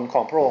เป็นคนข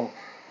องพระองค์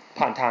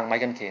ผ่านทางไม้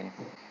กางเขน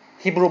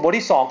ฮีบรูบท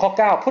ที่2ข้อ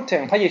9พูดถึ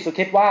งพระเยซูค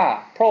ริสต์ว่า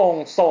พระอง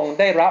ค์ทรง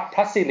ได้รับพ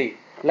ระสิริ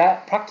และ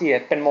พระเกียร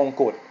ติเป็นมง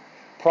กุฎ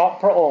เพราะ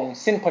พระองค์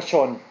สิ้นพระช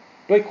นม์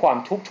ด้วยความ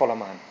ทุกข์ทร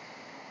มาน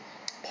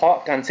เพราะ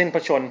การสิ้นพร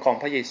ะชนม์ของ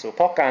พระเยซูเ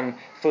พราะการ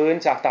ฟื้น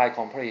จากตายข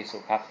องพระเยซู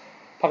ครับ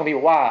พระคัมภีร์บ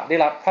อกว่าได้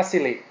รับพระสิ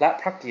ริและ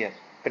พระเกียรติ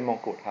เป็นมง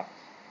กุฎครับ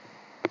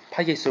พร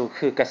ะเยซู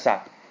คือกษัต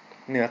ริย์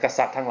เหนือก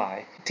ษัตริย์ทั้งหลาย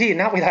ที่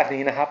ณเวลา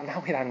นี้นะครับณ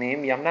เวลานี้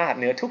มีอำนาจ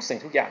เหนือทุกสิ่ง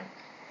ทุกอย่าง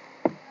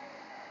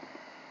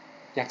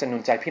อยากจะหนุ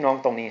นใจพี่น้อง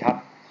ตรงนี้ครับ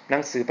หนั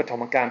งสือปฐ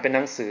มกาลเป็นห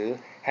นังสือ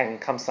แห่ง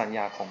คำสัญญ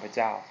าของพระเ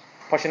จ้า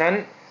เพราะฉะนั้น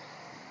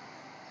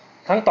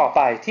ครั้งต่อไป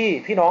ที่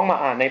พี่น้องมา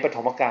อ่านในปฐ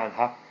มกาล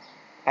ครับ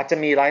อาจจะ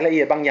มีรายละเ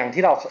อียดบางอย่าง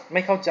ที่เราไ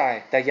ม่เข้าใจ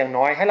แต่อย่าง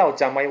น้อยให้เรา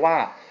จำไว้ว่า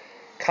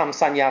ค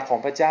ำสัญญาของ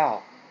พระเจ้า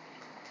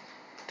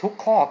ทุก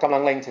ข้อกำลั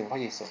งเล็งถึงพระ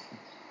เยซู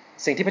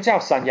สิ่งที่พระเจ้า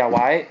สัญญาไ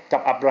ว้กั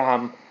บอับราฮั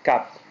มกั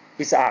บ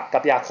อิสอัคกั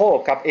บยาโคบ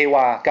กับเอว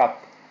ากับ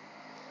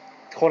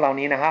คนเหล่า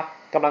นี้นะครับ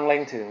กำลังเล็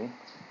งถึง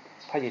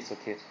พระเยซู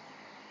คริสต์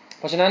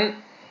เพราะฉะนั้น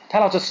ถ้า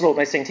เราจะสรุป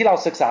ในสิ่งที่เรา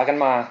ศึกษากัน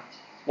มา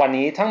วัน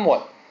นี้ทั้งหมด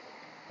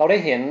เราได้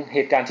เห็นเห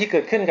ตุการณ์ที่เกิ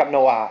ดขึ้นกับโน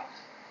อาห์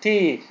ที่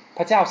พ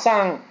ระเจ้า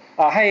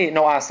ให้โน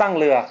อาห์สร้าง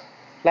เรือ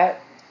และ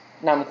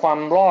นำความ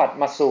รอด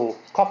มาสู่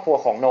ครอบครัว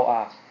ของโนอ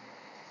าห์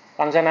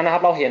หลังจากนั้นนะครั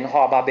บเราเห็นห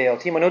อบาเบล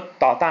ที่มนุษย์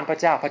ต่อต้านพระ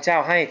เจ้า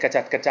ให้กระ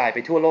จัดกระจายไป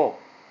ทั่วโลก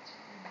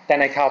แต่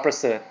ในข่าวประ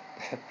เสริฐ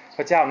พ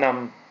ระเจ้าน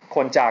ำค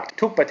นจาก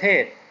ทุกประเท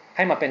ศใ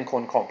ห้มาเป็นค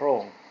นของพระอ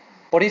งค์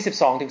บทที่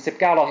12ถึง19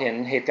เราเห็น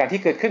เหตุการณ์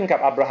ที่เกิดขึ้นกับ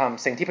อับราฮัม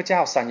สิ่งที่พระเจ้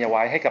าสัญญาไ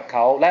ว้ให้กับเข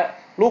าและ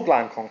ลูกหลา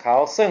นของเขา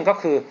ซึ่งก็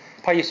คือ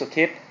พระเยซูค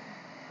ริสต์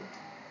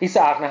อิส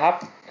อัคนะครับ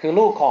คือ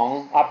ลูกของ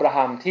อับรา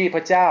ฮัมที่พ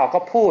ระเจ้าก็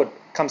พูด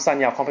คำสัญ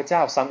ญาของพระเจ้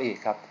าซ้ำอีก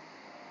ครับ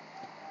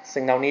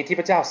สิ่งเหล่านี้ที่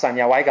พระเจ้าสัญ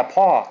ญาไว้กับ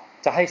พ่อ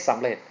จะให้สำ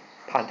เร็จ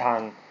ผ่านทาง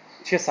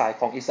เชื้อสาย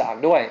ของอิสอัค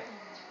ด้วย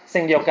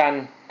สิ่งเดียวกัน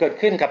เกิด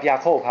ขึ้นกับยา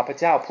โคบครับพระ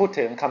เจ้าพูด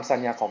ถึงคำสัญ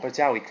ญาของพระเ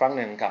จ้าอีกครั้งห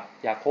นึ่งกับ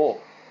ยาโคบ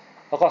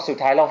แล้วก็สุด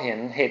ท้ายเราเห็น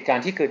เหตุการ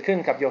ณ์ที่เกิดขึ้น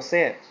กับโยเซ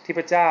ฟที่พ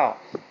ระเจ้า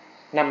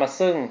นำมา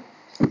ซึ่ง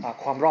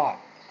ความรอด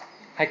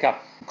ให้กับ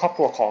ครอบค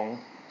รัวของ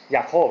ย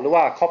าโคบหรือ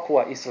ว่าครอบครัว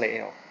อิสราเอ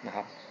ลนะค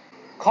รับ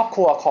ครอบค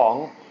รัวของ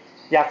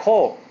ยาโค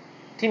บ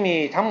ที่มี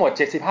ทั้งหมด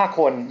75ค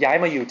นย้าย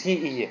มาอยู่ที่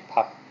อียิปต์ค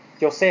รับ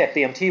โยเซฟเต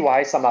รียมที่ไว้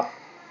สำหรับ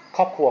ค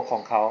รอบครัวขอ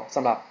งเขาส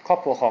ำหรับครอบ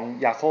ครัวของ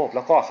ยาโคบแ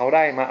ล้วก็เขาไ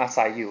ด้มาอา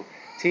ศัยอยู่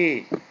ที่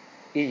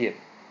อียิป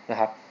ต์นะ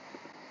ครับ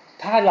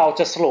ถ้าเรา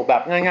จะสรุปแบ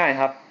บง่าย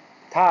ๆครับ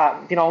ถ้า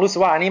พี่น้องรู้สึก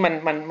ว่าอันนี้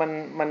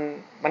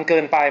มันเกิ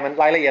นไปมัน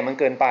รายละเอียดมัน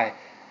เกินไป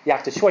อยา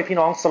กจะช่วยพี่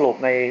น้องสรุป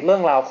ในเรื่อ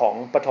งราวของ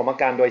ปฐม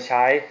กาลโดยใ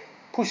ช้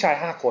ผู้ชาย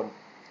5คน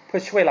เพื่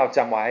อช่วยเราจ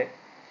ำไว้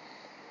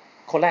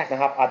คนแรกน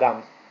ะครับอาดัม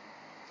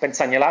เป็น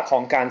สัญลักษณ์ขอ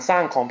งการสร้า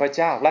งของพระเ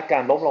จ้าและกา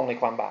รล้มลงใน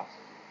ความบาป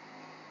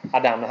อ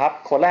าดัมนะครับ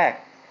คนแรก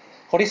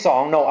คนที่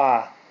2โนอา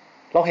ห์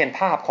เราเห็น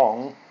ภาพของ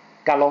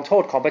การลงโท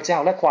ษของพระเจ้า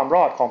และความร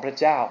อดของพระ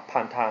เจ้าผ่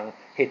านทาง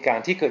เหตุการ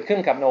ณ์ที่เกิดขึ้น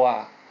กับโนอา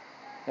ห์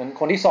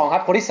คนที่2ครั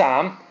บคนที่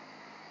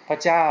3พระ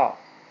เจ้า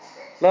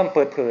เริ่มเ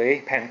ปิดเผย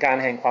แผนการ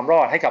แห่งความร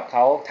อดให้กับเข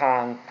าทา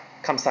ง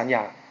คำสัญญ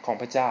าของ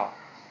พระเจ้า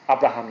อั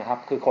บราฮัมนะครับ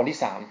คือคนที่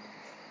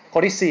3ค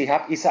นที่4ครั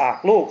บอิสอัค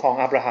ลูกของ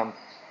อับราฮัม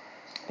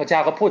พระเจ้า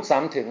ก็พูดซ้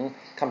ำถึง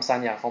คำสัญ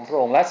ญาของพระ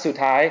องค์และสุด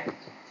ท้าย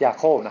ยา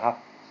โคบนะครับ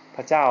พ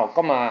ระเจ้า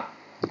ก็มา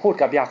พูด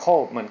กับยาโค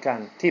บเหมือนกัน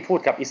ที่พูด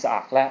กับอิสอั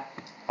คและ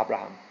อับรา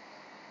ฮัม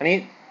อันนี้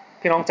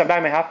พี่น้องจำได้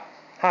ไหมครับ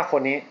5ค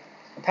นนี้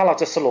ถ้าเรา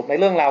จะสรุปใน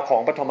เรื่องราวขอ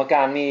งปฐมก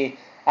าลมี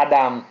อา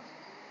ดัม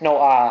โน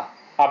อาห์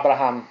อับรา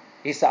ฮัม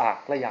อิสอัค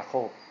และยาโค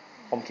บ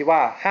ผมคิดว่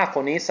า5ค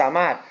นนี้สาม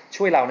ารถ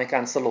ช่วยเราในกา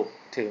รสรุป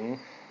ถึง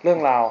เรื่อง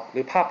ราวห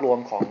รือภาพรวม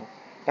ของ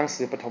หนัง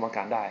สือปฐมก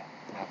าลได้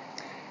นะครับ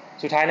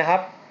สุดท้ายนะครั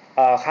บ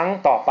ครั้ง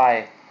ต่อไป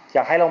อย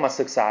ากให้เรามา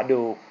ศึกษาดู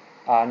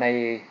ใน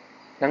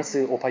หนังสื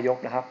ออพยพ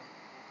นะครับ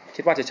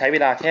คิดว่าจะใช้เว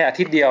ลาแค่อา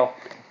ทิตย์เดียว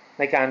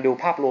ในการดู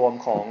ภาพรวม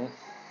ของ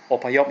อ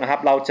พยพนะครั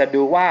บเราจะ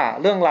ดูว่า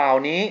เรื่องราว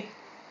นี้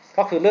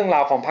ก็คือเรื่องรา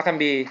วของพระคัม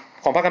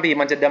ภีร์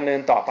มันจะดำเนิน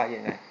ต่อไป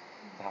ยังไง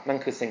นะครับนั่น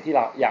คือสิ่งที่เร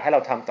าอยากให้เร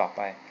าทำต่อไ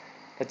ป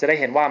เราจะได้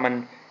เห็นว่ามัน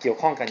เกี่ยว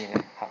ข้องกันยังไง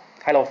ครับ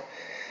ให้เรา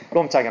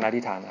ร่วมใจกันอ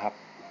ธิษฐานนะครับ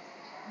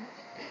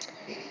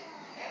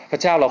พร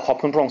ะเจ้าเราขอบ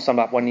คุณพระองค์สำ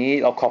หรับวันนี้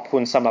เราขอบคุ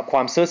ณสำหรับคว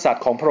ามซื่อสัต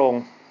ย์ของพระอง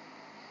ค์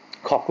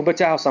ขอบคุณพระ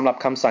เจ้าสำหรับ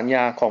คำสัญญ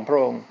าของพระ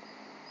องค์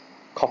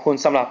ขอบคุณ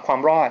สำหรับความ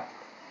รอด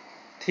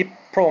ที่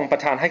พระองค์ปร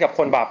ะทานให้กับค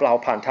นบาปเรา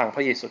ผ่านทางพ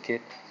ระเยซูคริส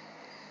ต์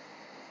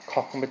ข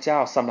อบคุณพระเจ้า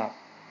สำหรับ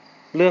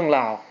เรื่องร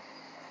าว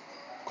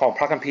ของพ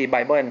ระคัมภีร์ไบ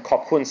เบิลขอ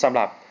บคุณสำห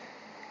รับ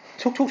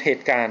ทุกๆเห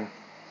ตุการณ์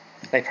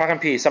ในพระคัม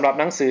ภีร์สำหรับ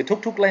หนังสือ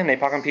ทุกๆเล่มใน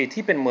พระคัมภีร์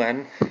ที่เป็นเหมือน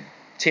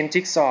ชิ้น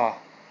จิ๊กซอว์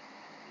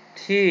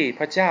ที่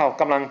พระเจ้า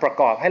กำลังประ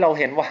กอบให้เรา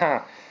เห็นว่า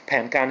แผ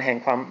นการแห่ง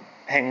ค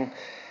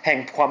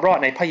วามรอด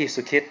ในพระเย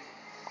ซูคริสต์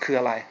คือ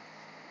อะไร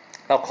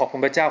เราขอบคุ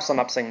ณพระเจ้าสำห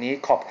รับสิ่งนี้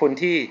ขอบคุณ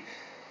ที่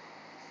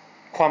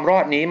ความรอ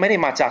ดนี้ไม่ได้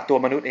มาจากตัว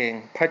มนุษย์เอง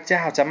พระเจ้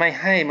าจะไม่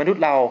ให้มนุษ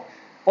ย์เรา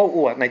โอ้อ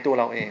วดในตัว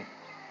เราเอง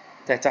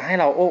แต่จะให้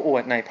เราโอ้อว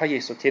ดในพระเย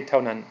ซูคริสต์เท่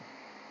านั้น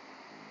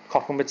ขอ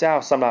บคุณพระเจ้า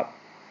สำหรับ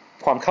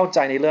ความเข้าใจ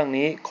ในเรื่อง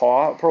นี้ขอ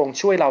พระองค์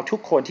ช่วยเราทุ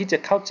กคนที่จะ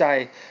เข้าใจ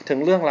ถึง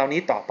เรื่องราว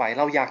นี้ต่อไป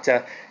เราอยากจะ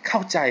เข้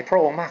าใจพระ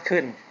องค์มาก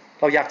ขึ้น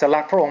เราอยากจะ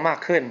รักพระองค์มาก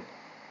ขึ้น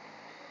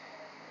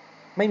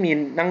ไม่มี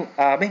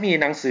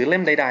หนังสือเล่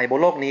มใดๆบน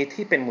โลกนี้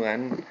ที่เป็นเหมือน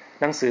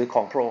หนังสือข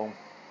องพระองค์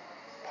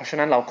เพราะฉะ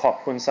นั้นเราขอบ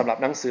คุณสำหรับ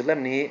หนังสือเล่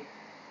มนี้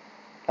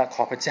และข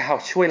อพระเจ้า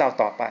ช่วยเรา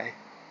ต่อไป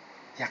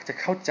อยากจะ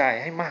เข้าใจ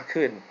ให้มาก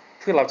ขึ้น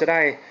เพื่อเราจะไ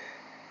ด้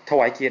ถ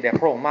วายเกียรติแด่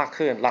พระองค์มาก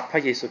ขึ้นรักพร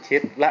ะเยซูคริ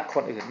สต์และค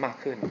นอื่นมาก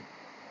ขึ้น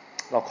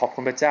เราขอบคุ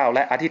ณพระเจ้าแล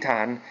ะอธิษฐา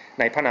น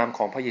ในพระนามข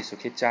องพระเยซู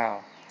คริสต์เจ้า